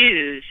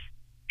choose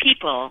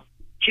people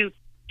to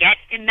get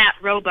in that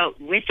rowboat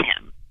with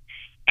him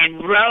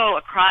and row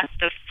across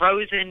the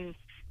frozen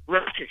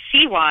rough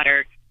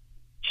seawater,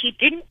 he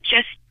didn't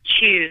just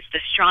choose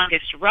the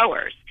strongest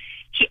rowers.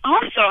 He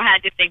also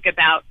had to think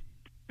about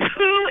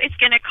who is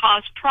going to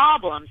cause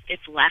problems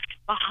if left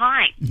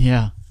behind.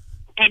 Yeah.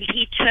 And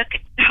he thought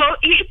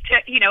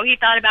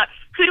about,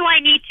 who do I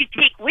need to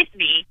take with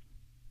me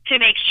to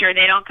make sure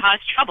they don't cause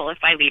trouble if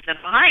I leave them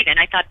behind? And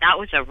I thought that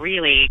was a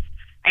really,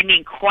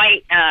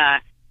 quite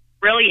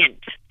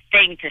brilliant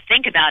thing to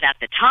think about at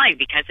the time,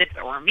 because if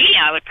it were me,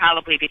 I would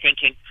probably be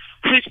thinking,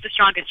 who's the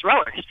strongest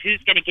rower?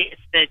 Who's going to get us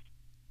the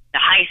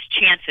highest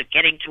chance of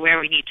getting to where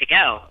we need to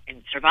go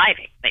and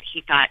surviving? But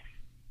he thought,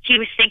 he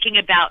was thinking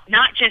about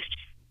not just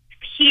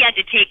he had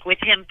to take with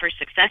him for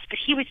success, but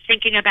he was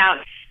thinking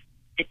about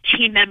the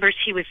team members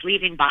he was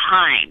leaving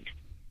behind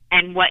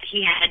and what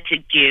he had to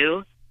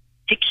do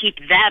to keep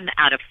them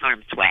out of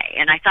harm's way.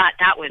 And I thought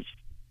that was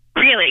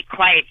really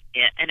quite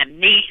an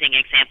amazing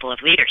example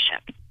of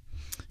leadership.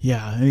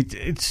 Yeah,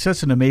 it's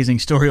such an amazing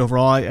story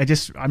overall. I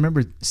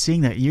remember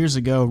seeing that years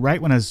ago,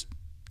 right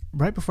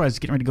before I was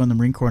getting ready to go in the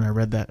Marine Corps,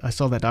 and I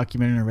saw that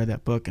documentary and I read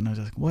that book, and I was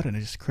like, what a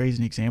just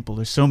crazy example.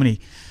 There's so many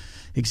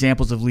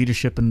examples of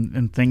leadership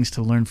and things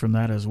to learn from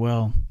that as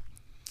well.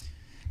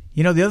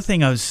 The other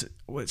thing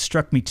what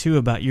struck me too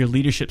about your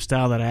leadership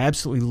style that I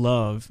absolutely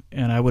love,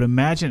 and I would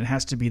imagine it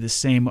has to be the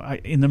same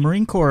in the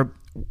Marine Corps.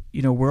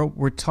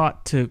 We're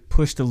taught to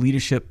push the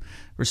leadership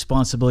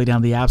responsibility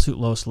down to the absolute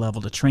lowest level,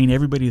 to train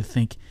everybody to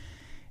think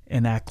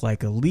and act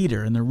like a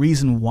leader. And the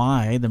reason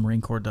why the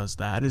Marine Corps does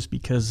that is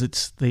because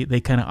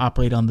they kind of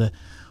operate on the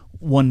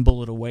one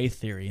bullet away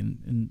theory,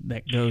 and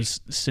that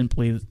goes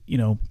simply,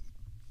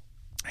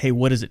 hey,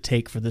 what does it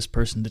take for this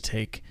person to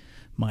take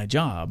my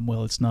job?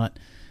 Well, it's not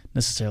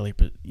necessarily,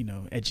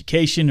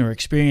 education or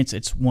experience.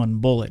 It's one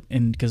bullet.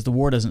 And because the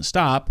war doesn't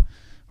stop,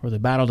 or the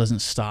battle doesn't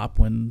stop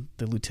when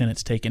the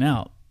lieutenant's taken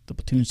out,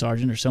 the platoon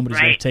sergeant or somebody's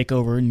going to take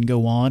over and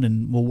go on,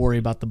 and we'll worry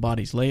about the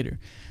bodies later.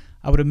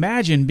 I would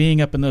imagine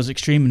being up in those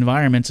extreme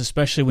environments,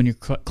 especially when you're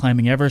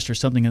climbing Everest or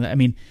something. I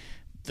mean,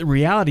 the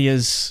reality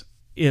is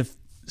if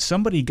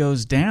somebody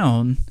goes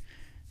down,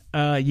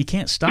 you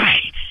can't stop,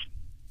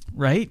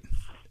 right?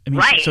 I mean,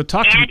 right. So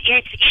talk to me. And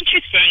it's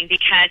interesting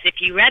because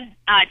if you read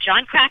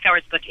John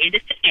Krakauer's book, Into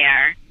Thin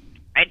Air,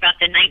 right, about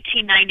the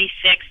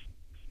 1996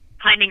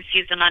 climbing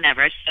season on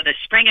Everest. So the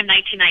spring of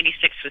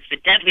 1996 was the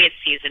deadliest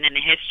season in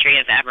the history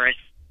of Everest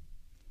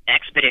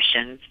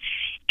expeditions.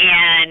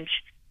 And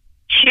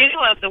two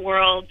of the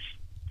world's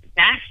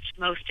best,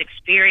 most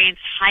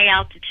experienced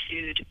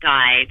high-altitude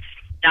guides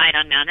died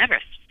on Mount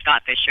Everest,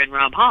 Scott Fisher and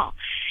Rob Hall.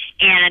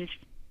 And,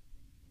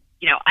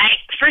 you know,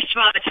 first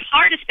of all, it's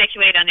hard to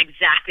speculate on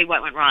exactly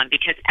what went wrong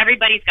because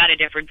everybody's got a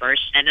different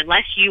version. And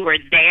unless you were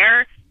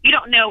there, you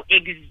don't know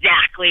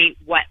exactly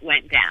what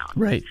went down.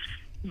 Right.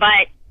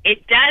 But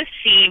it does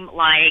seem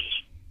like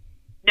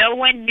no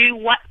one knew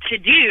what to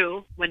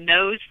do when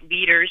those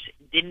leaders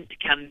didn't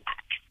come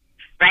back,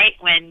 right?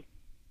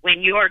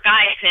 When your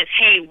guy says,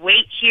 hey,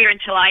 wait here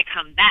until I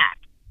come back,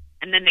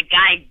 and then the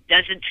guy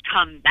doesn't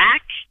come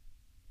back,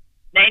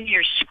 then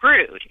you're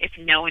screwed if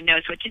no one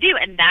knows what to do.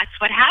 And that's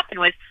what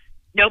happened was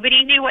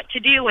nobody knew what to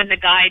do when the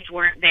guides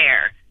weren't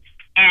there.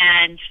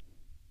 And,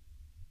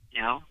 you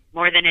know,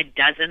 more than a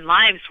dozen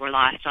lives were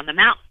lost on the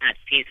mountain that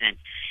season.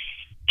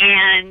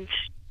 And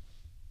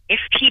if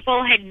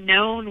people had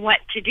known what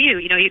to do,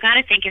 you know, you got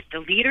to think if the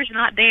leader's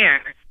not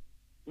there,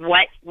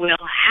 what will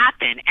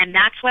happen? And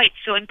that's why it's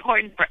so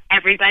important for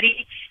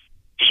everybody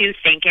to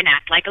think and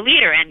act like a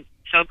leader. And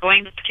so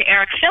going to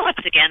Eric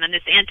Phillips again on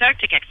this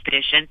Antarctic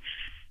expedition,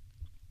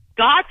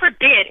 God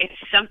forbid if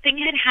something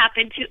had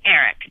happened to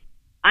Eric,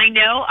 I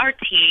know our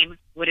team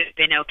would have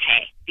been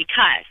okay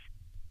because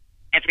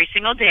every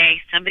single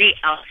day somebody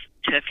else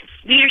took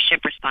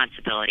leadership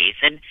responsibilities.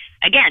 And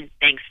again,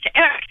 thanks to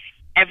Eric,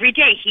 every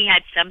day he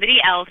had somebody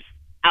else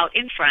out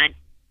in front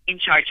in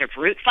charge of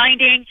route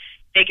finding,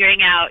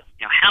 figuring out,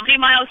 you know, how many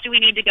miles do we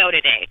need to go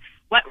today?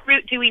 What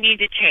route do we need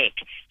to take?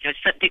 You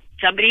know,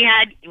 somebody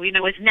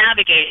was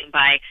navigating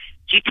by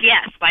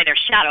GPS, by their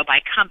shadow,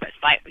 by compass.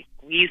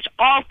 We used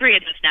all three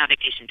of those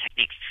navigation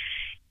techniques.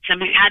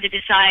 Somebody had to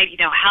decide, you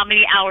know, how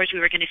many hours we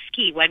were going to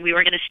ski, when we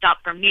were going to stop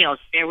for meals,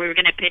 where we were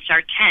going to pitch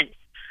our tents,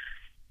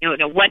 you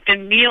know, what the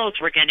meals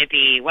were going to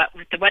be, what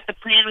the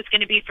plan was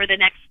going to be for the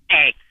next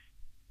day.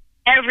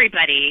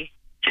 Everybody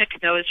took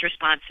those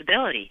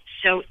responsibilities.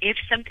 So if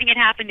something had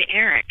happened to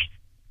Eric,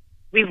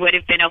 we would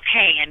have been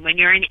okay. And when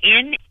you're in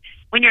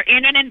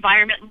an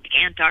environment like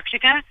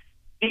Antarctica,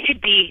 it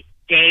could be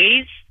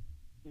days,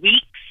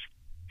 weeks,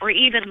 or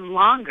even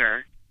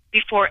longer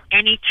before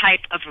any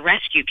type of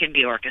rescue can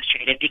be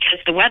orchestrated because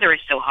the weather is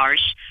so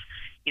harsh.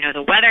 You know,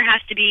 the weather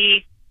has to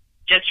be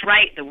just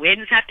right. The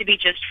winds have to be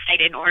just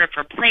right in order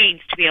for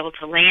planes to be able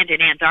to land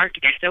in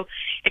Antarctica. So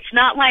it's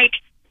not like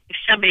if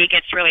somebody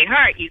gets really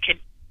hurt, you could,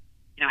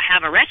 you know,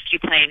 have a rescue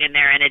plane in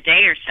there in a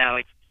day or so.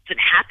 It doesn't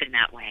happen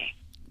that way.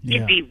 It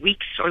could be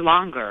weeks or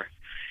longer.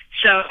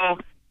 So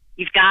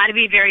you've got to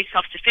be very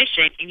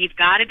self-sufficient, and you've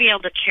got to be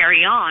able to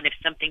carry on if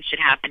something should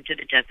happen to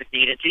the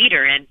designated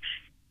leader. And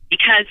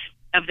because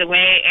of the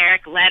way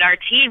Eric led our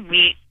team,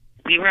 we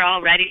were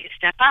all ready to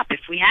step up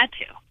if we had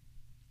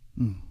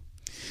to.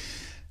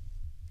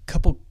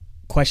 Couple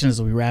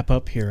questions as we wrap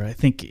up here. I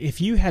think if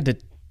you had to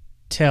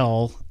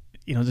tell,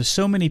 you know, there's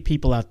so many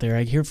people out there.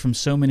 I hear from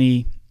so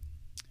many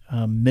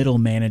middle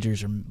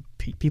managers or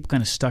people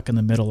kind of stuck in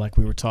the middle like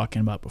we were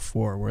talking about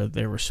before, where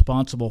they're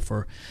responsible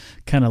for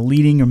kind of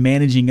leading or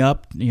managing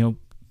up, you know,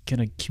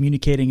 kind of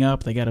communicating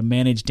up. They got to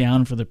manage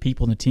down for the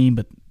people in the team,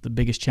 but the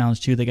biggest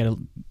challenge too, they got to,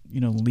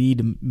 you know, lead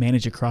and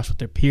manage across with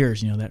their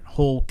peers, you know, that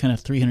whole kind of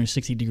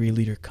 360-degree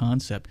leader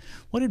concept.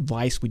 What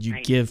advice would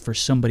you give for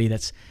somebody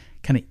that's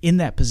kind of in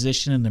that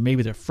position and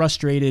they're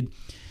frustrated?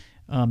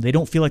 They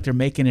don't feel like they're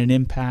making an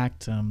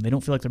impact. They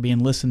don't feel like they're being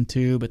listened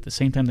to, but at the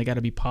same time, they got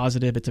to be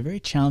positive. It's a very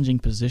challenging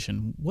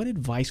position. What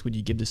advice would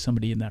you give to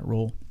somebody in that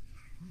role?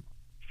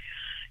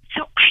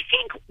 So I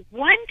think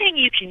one thing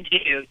you can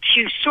do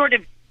to sort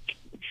of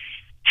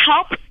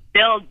help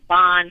build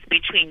bonds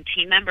between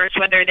team members,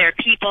 whether they're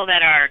people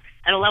that are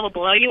at a level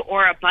below you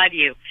or above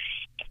you.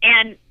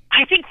 And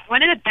I think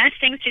one of the best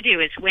things to do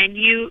is when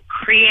you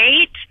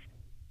create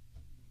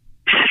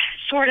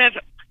sort of,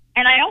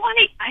 and I don't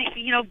want to,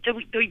 you know,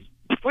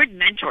 the word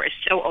mentor is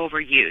so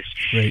overused.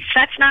 Right. So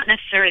that's not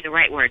necessarily the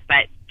right word,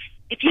 but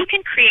if you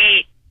can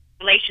create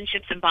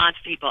relationships and bonds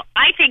with people,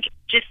 I think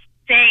just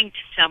saying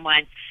to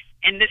someone,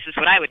 and this is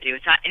what I would do,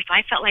 is if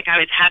I felt like I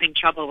was having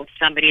trouble with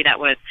somebody that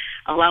was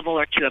a level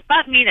or two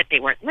above me, that they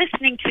weren't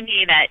listening to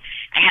me, that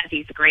I had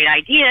these great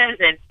ideas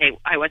and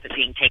I wasn't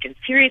being taken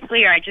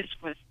seriously, or I just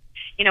was,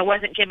 you know,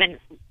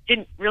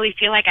 didn't really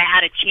feel like I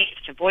had a chance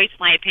to voice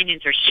my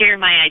opinions or share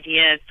my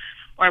ideas,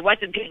 or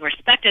wasn't being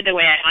respected the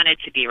way I wanted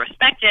to be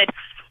respected,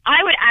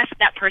 I would ask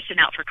that person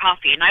out for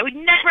coffee. And I would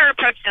never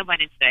approach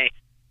someone and say,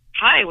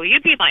 hi, will you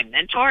be my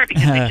mentor?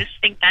 Because I just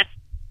think that's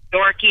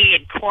dorky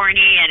and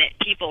corny, and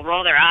people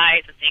roll their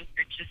eyes and think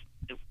you're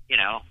just, you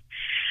know.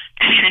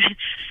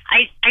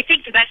 I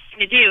think the best thing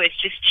to do is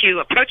just to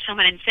approach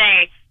someone and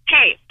say,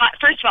 hey,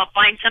 first of all,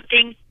 find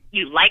something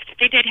you liked that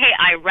they did. Hey,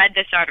 I read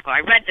this article, I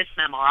read this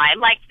memo, or I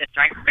liked this,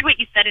 or I heard what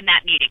you said in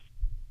that meeting.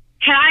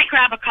 Can I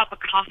grab a cup of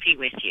coffee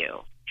with you?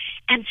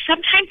 And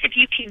sometimes if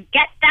you can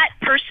get that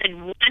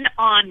person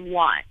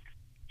one-on-one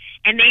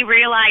and they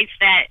realize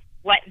that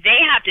what they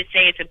have to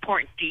say is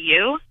important to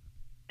you,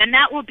 then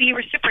that will be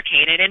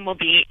reciprocated and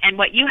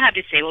what you have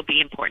to say will be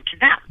important to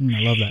them.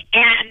 I love that.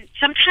 And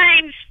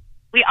sometimes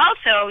we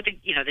also,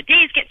 the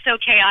days get so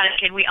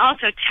chaotic, and we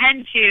also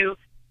tend to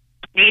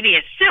maybe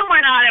assume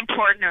we're not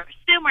important or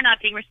assume we're not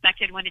being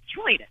respected when it's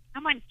really that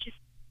someone's just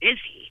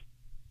busy.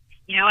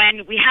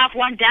 And we have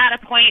one data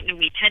point, and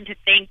we tend to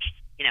think,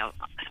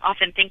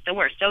 often think the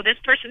worst. So this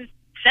person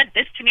said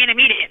this to me in a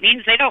meeting. It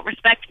means they don't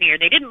respect me, or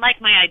they didn't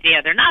like my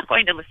idea. They're not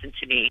going to listen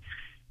to me.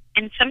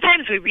 And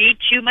sometimes we read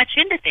too much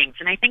into things.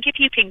 And I think if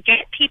you can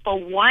get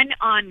people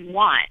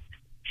one-on-one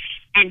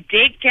and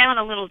dig down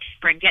a little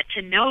deeper and get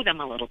to know them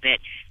a little bit,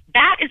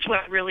 that is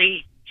what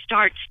really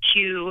starts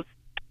to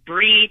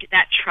breed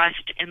that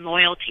trust and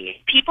loyalty.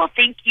 If people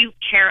think you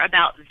care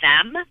about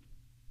them,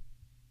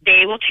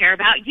 they will care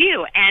about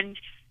you. And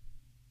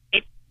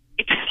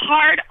it's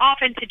hard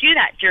often to do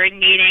that during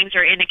meetings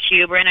or in a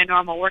cube or in a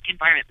normal work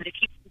environment. But if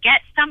you can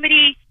get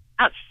somebody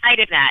outside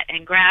of that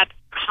and grab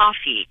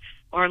coffee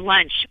or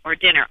lunch or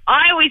dinner,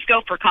 I always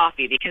go for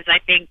coffee because I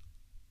think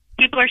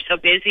people are so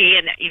busy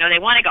and, they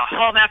want to go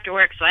home after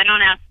work, so I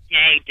don't have to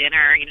say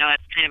dinner.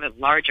 It's kind of a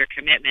larger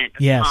commitment of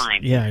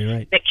time. Yeah, you're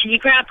right. But can you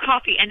grab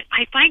coffee? And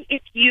I find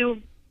if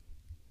you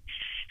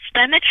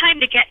spend the time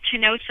to get to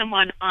know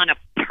someone on a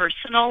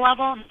personal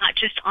level, not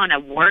just on a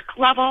work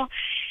level,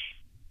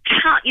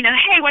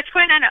 hey, what's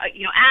going on?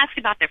 Ask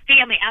about their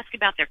family, ask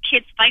about their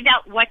kids, find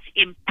out what's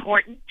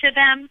important to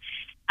them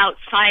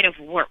outside of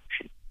work.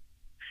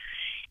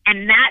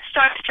 And that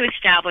starts to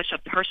establish a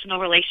personal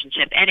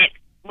relationship. And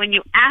when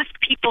you ask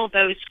people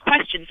those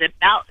questions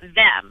about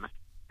them,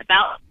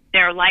 about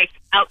their life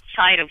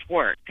outside of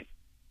work,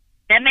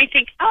 then they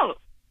think, oh,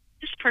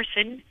 this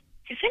person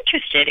is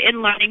interested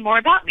in learning more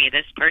about me.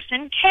 This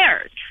person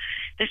cares.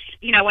 This,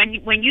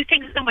 when you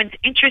think someone's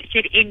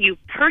interested in you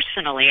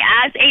personally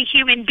as a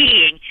human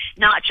being,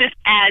 not just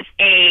as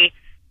a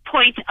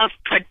point of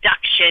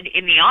production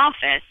in the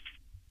office,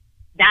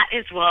 that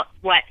is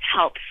what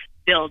helps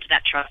build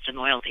that trust and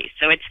loyalty.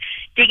 So it's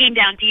digging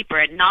down deeper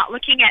and not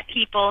looking at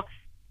people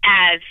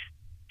as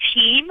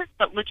team,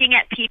 but looking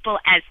at people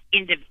as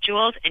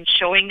individuals and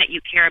showing that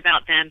you care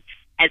about them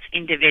as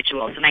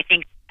individuals. And I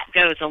think that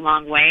goes a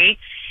long way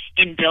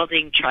in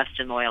building trust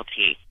and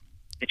loyalty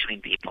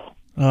between people.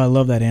 Oh, I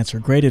love that answer.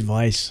 Great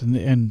advice.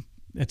 And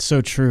it's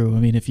so true. I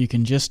mean, if you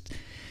can just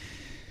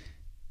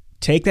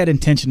take that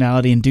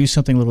intentionality and do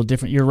something a little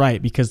different, you're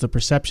right, because the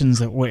perceptions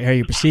that how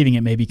you're perceiving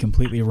it may be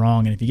completely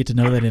wrong. And if you get to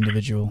know that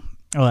individual,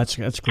 that's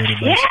great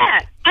advice. Yeah.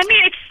 I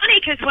mean, it's funny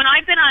because when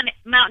I've been on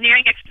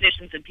mountaineering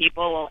expeditions and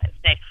people will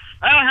say,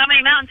 oh, how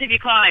many mountains have you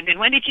climbed? And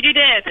when did you do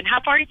this? And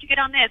how far did you get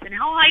on this? And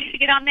how high did you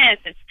get on this?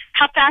 And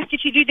how fast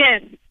did you do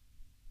this?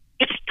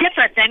 It's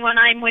different than when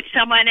I'm with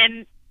someone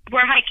and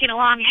we're hiking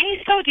along.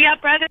 Hey, so do you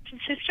have brothers and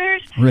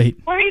sisters? Right.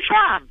 Where are you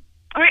from?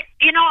 Or,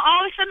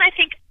 all of a sudden I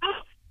think,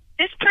 oh,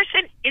 this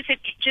person isn't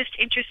just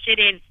interested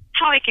in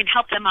how I can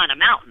help them on a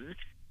mountain.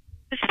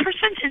 This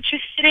person's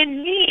interested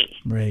in me.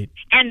 Right.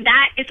 And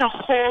that is a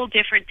whole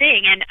different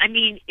thing. And, I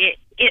mean, it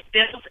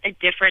builds a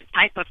different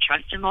type of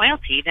trust and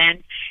loyalty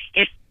than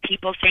if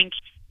people think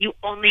you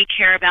only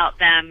care about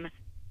them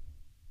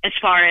as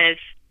far as,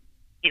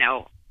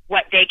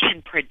 what they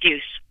can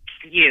produce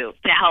for you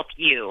to help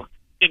you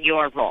in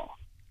your role.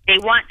 They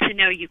want to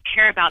know you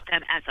care about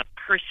them as a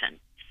person.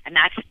 And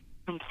that's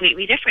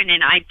completely different.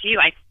 And I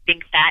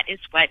think that is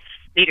what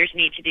leaders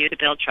need to do to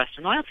build trust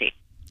and loyalty.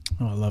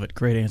 Oh, I love it.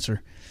 Great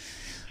answer.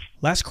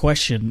 Last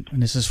question,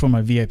 and this is for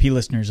my VIP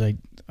listeners. I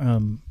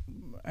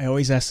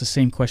always ask the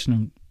same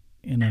question,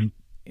 and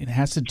it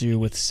has to do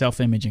with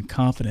self-image and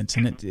confidence.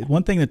 And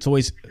one thing that's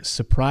always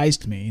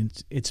surprised me,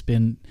 it's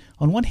been,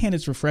 on one hand,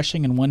 it's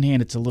refreshing, and on one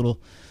hand, it's a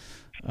little,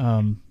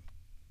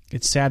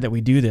 it's sad that we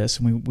do this,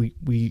 and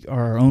we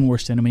are our own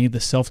worst enemy. The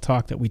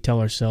self-talk that we tell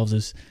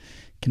ourselves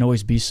can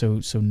always be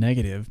so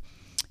negative.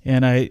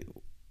 And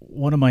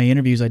one of my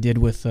interviews I did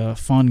with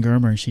Fawn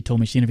Germer, and she told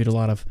me she interviewed a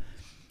lot of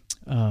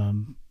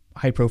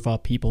high-profile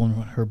people. In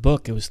her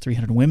book, it was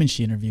 300 women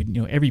she interviewed.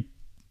 Every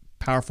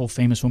powerful,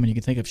 famous woman you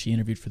could think of, she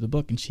interviewed for the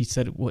book. And she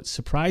said what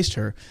surprised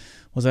her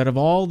was that of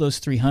all those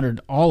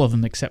 300, all of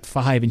them except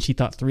 5, and she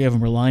thought 3 of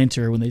them were lying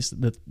to her when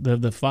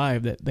the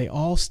 5, that they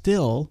all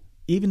still,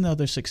 even though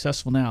they're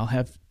successful now,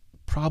 have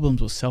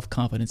problems with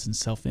self-confidence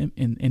and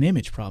and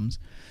image problems.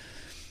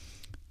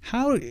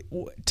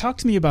 Talk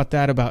to me about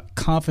that, about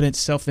confidence,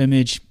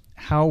 self-image,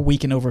 how we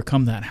can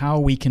overcome that, how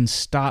we can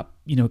stop,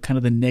 kind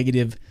of the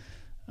negative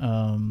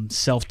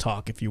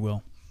self-talk, if you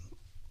will.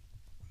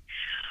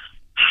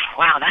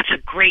 Wow, that's a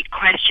great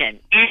question.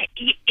 And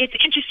it's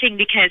interesting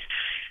because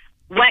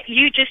what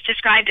you just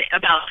described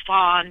about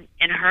Fawn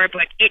and her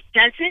book, it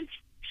doesn't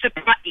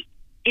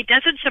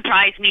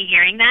surprise me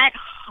hearing that,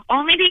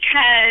 only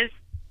because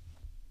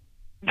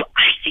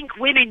I think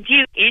women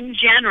do, in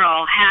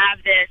general,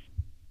 have this,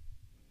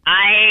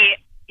 I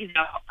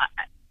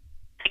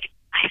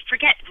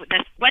forget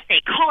what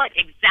they call it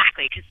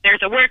exactly, because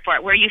there's a word for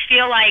it, where you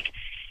feel like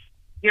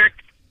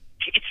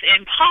it's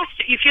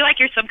imposter. You feel like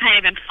you're some kind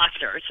of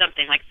imposter or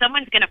something, like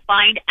someone's going to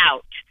find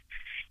out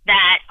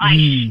that I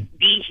should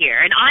be here.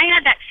 And I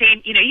had that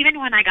same, even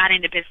when I got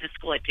into business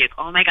school at Duke,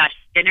 oh my gosh,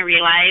 didn't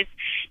realize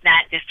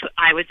that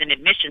I was an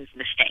admissions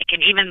mistake.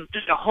 And even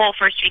just the whole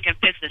first week of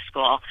business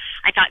school,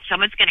 I thought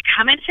someone's going to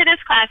come into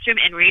this classroom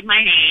and read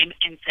my name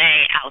and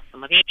say,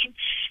 Allison Levine,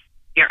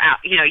 you're out,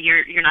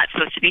 you're not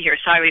supposed to be here.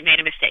 Sorry, we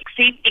made a mistake.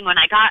 Same thing when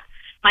I got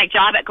my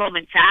job at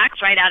Goldman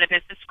Sachs right out of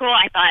business school.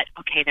 I thought,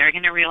 okay, they're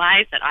going to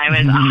realize that I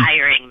was a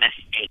hiring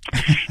mistake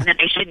and that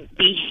they shouldn't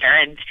be here.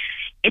 And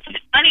it's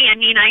funny. I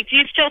mean, I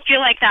do still feel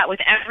like that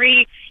with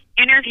every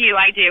interview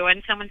I do.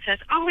 When someone says,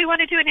 oh, we want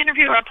to do an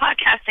interview or a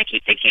podcast, I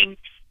keep thinking,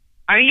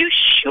 are you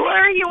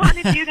sure you want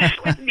to do that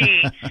with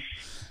me?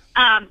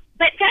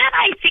 But then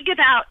I think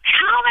about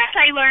how much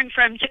I learned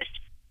from just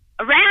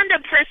a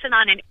random person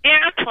on an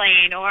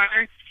airplane or,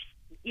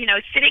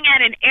 sitting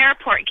at an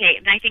airport gate.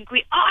 And I think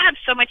we all have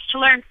so much to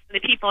learn from the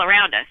people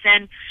around us.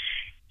 And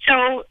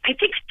so I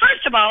think,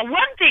 first of all,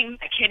 one thing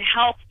that can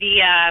help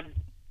the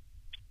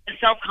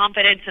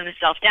self-confidence and the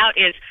self-doubt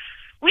is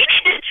we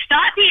need to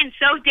stop being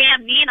so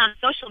damn mean on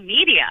social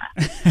media.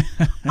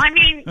 I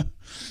mean,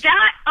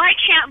 I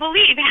can't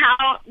believe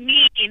how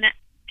mean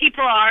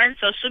people are on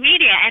social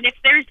media. And if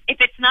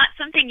it's not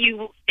something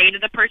you say to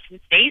the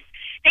person's face,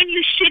 then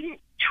you shouldn't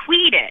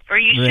tweet it, or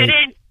you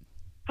shouldn't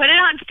put it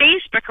on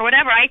Facebook or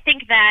whatever. I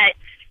think that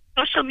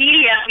social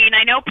media, I mean,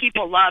 I know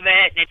people love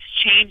it and it's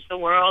changed the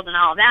world and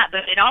all that,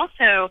 but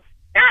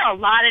there are a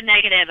lot of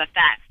negative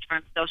effects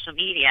from social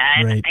media.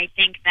 And I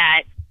think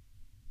that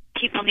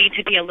people need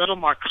to be a little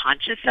more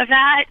conscious of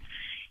that.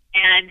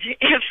 And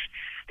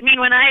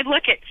when I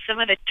look at some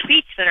of the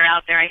tweets that are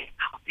out there, I think,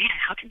 oh man,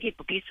 how can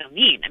people be so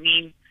mean? I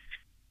mean,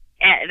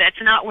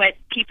 that's not what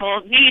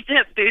people need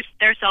to boost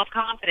their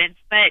self-confidence.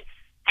 But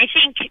I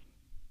think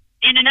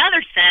in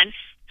another sense,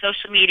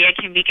 social media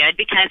can be good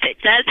because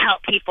it does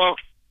help people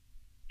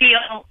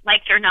feel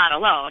like they're not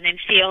alone and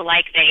feel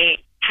like they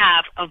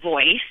have a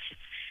voice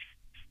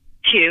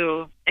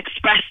to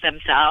express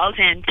themselves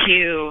and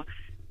to,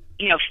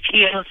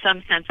 feel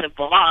some sense of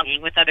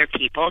belonging with other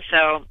people.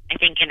 So I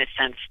think in a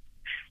sense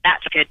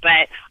that's good.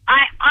 But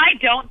I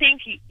don't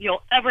think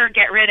you'll ever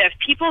get rid of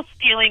people's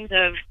feelings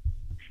of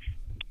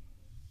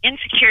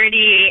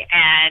insecurity.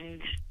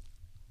 And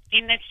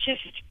that's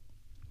just,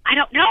 I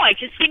don't know. I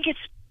just think it's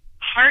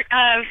part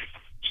of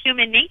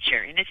human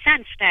nature in a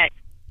sense that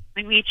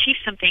when we achieve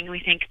something,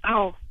 we think,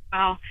 oh,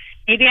 well,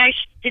 maybe I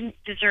didn't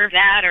deserve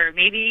that, or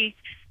maybe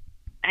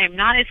I'm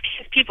not as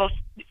good as people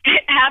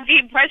have the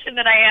impression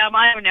that I am.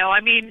 I don't know.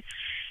 I mean,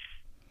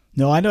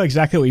 no, I know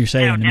exactly what you're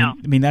saying. I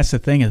mean, that's the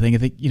thing. I think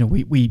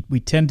we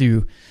tend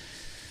to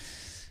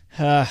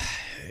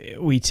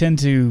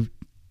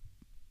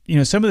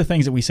some of the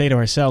things that we say to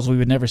ourselves, we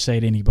would never say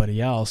to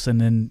anybody else.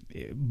 And then,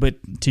 but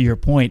to your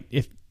point,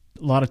 if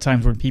a lot of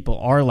times when people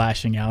are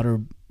lashing out or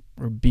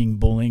being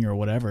bullying or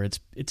whatever,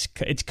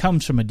 it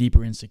comes from a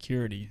deeper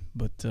insecurity.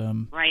 But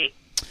right.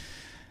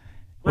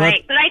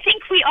 Right, but I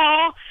think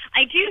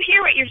I do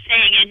hear what you're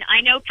saying, and I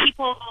know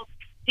people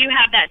do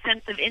have that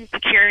sense of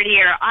insecurity,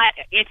 or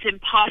it's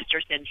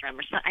imposter syndrome,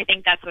 or I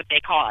think that's what they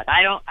call it.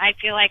 I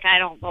feel like I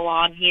don't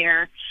belong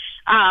here,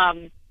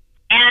 and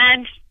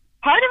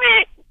part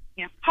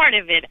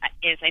of it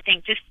is, I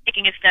think, just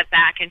taking a step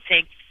back and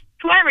saying,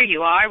 whoever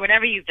you are,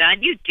 whatever you've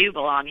done, you do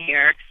belong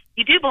here.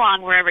 You do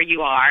belong wherever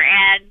you are,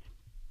 and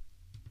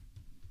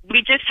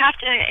we just have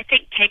to, I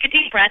think, take a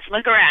deep breath,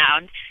 look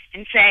around,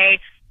 and say,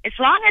 as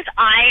long as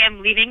I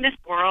am leaving this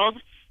world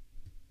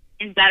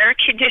in better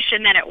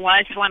condition than it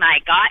was when I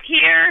got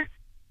here,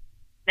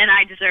 then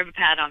I deserve a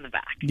pat on the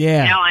back.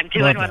 Yeah, I'm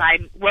doing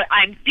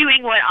I'm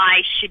doing what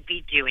I should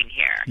be doing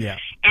here. Yeah,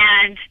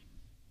 and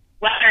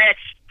whether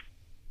it's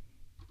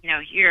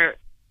you're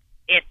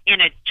in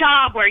a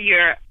job where you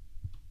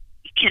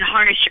can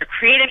harness your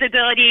creative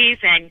abilities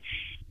and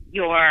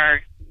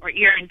you're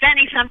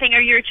inventing something,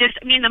 or you're just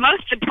the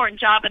most important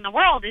job in the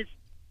world is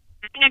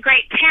being a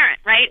great parent,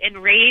 right?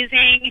 And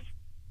raising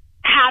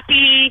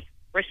happy,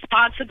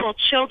 responsible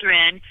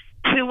children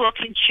who will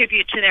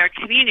contribute to their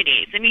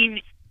communities. I mean,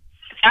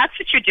 if that's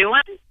what you're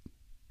doing,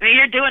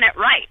 you're doing it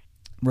right.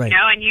 Right.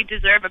 And you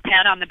deserve a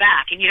pat on the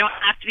back. And you don't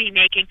have to be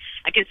making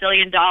 $1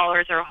 gazillion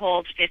or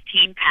hold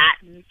 15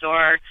 patents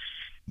or,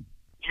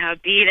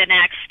 be the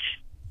next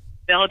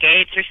Bill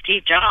Gates or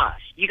Steve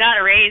Jobs. You got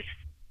to raise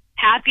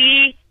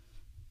happy,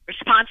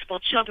 responsible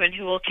children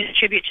who will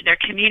contribute to their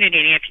community.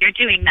 And if you're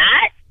doing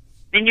that,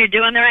 then you're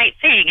doing the right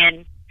thing.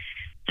 And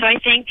so I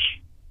think,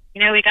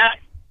 we got to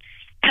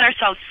cut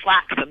ourselves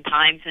slack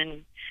sometimes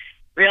and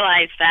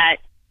realize that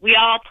we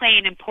all play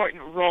an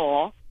important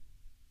role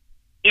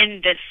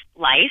in this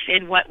life,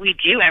 in what we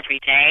do every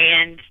day.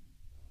 And,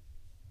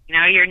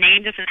 your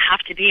name doesn't have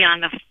to be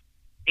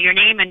your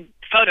name and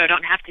photo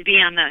don't have to be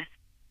on the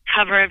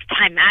cover of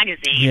Time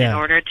magazine in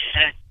order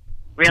to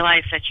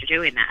realize that you're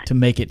doing that. To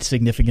make it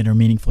significant or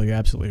meaningful, you're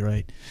absolutely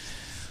right.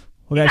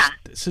 Well, guys,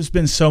 this has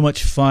been so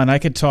much fun. I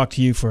could talk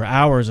to you for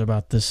hours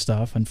about this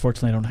stuff.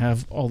 Unfortunately, I don't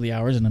have all the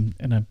hours, and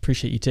I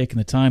appreciate you taking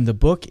the time. The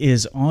book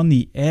is On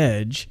the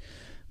Edge,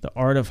 The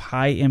Art of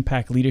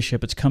High-Impact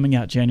Leadership. It's coming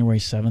out January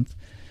 7th.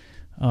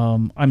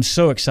 I'm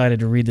so excited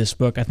to read this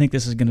book. I think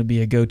this is going to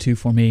be a go-to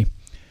for me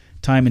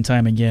time and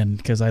time again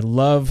because I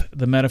love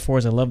the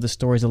metaphors, I love the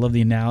stories, I love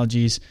the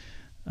analogies.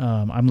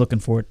 I'm looking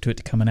forward to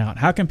it coming out.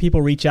 How can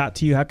people reach out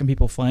to you? How can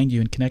people find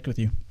you and connect with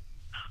you?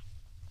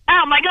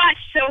 Oh, my gosh.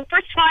 So,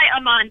 first of all,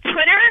 I'm on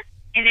Twitter,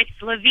 and it's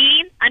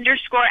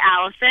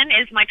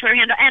Levine_Allison is my Twitter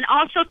handle, and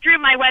also through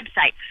my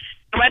website.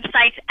 The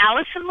website's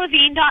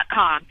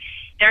AllisonLevine.com.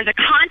 There's a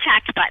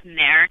contact button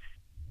there.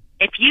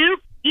 If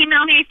you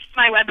email me to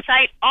my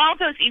website, all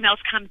those emails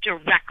come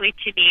directly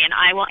to me, and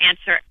I will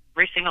answer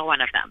every single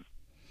one of them.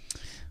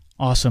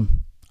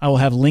 Awesome. I will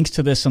have links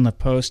to this on the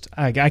post.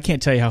 I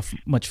can't tell you how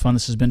much fun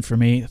this has been for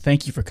me.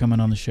 Thank you for coming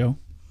on the show.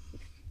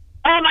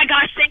 Oh, my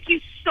gosh. Thank you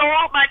so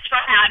much for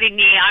having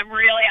me. I'm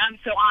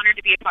so honored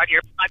to be a part of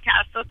your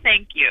podcast, so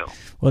thank you.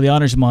 Well, the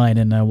honor's mine,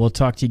 and we'll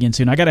talk to you again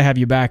soon. I got to have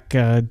you back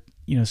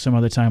some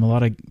other time. A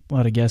lot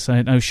of guests.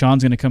 I know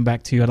Sean's going to come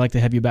back too. I'd like to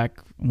have you back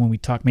when we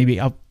talk. Maybe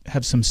I'll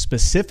have some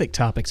specific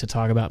topics to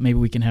talk about. Maybe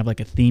we can have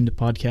like a themed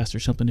podcast or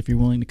something if you're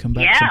willing to come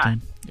back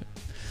sometime. Yeah.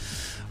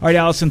 All right,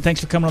 Allison,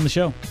 thanks for coming on the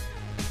show.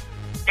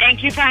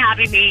 Thank you for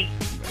having me.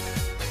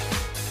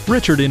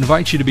 Richard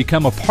invites you to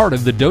become a part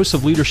of the Dose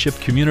of Leadership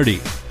community.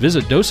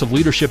 Visit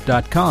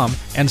doseofleadership.com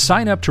and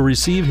sign up to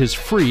receive his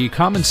free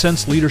Common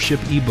Sense Leadership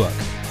ebook,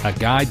 a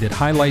guide that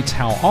highlights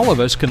how all of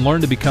us can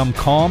learn to become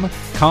calm,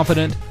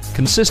 confident,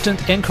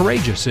 consistent, and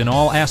courageous in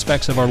all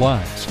aspects of our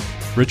lives.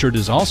 Richard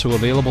is also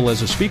available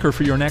as a speaker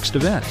for your next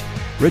event.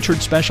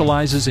 Richard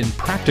specializes in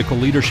practical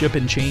leadership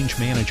and change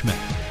management.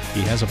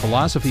 He has a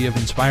philosophy of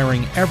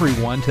inspiring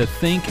everyone to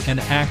think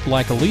and act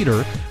like a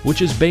leader,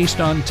 which is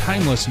based on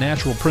timeless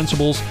natural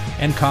principles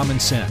and common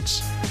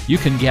sense. You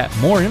can get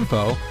more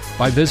info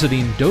by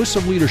visiting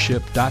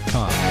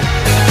doseofleadership.com.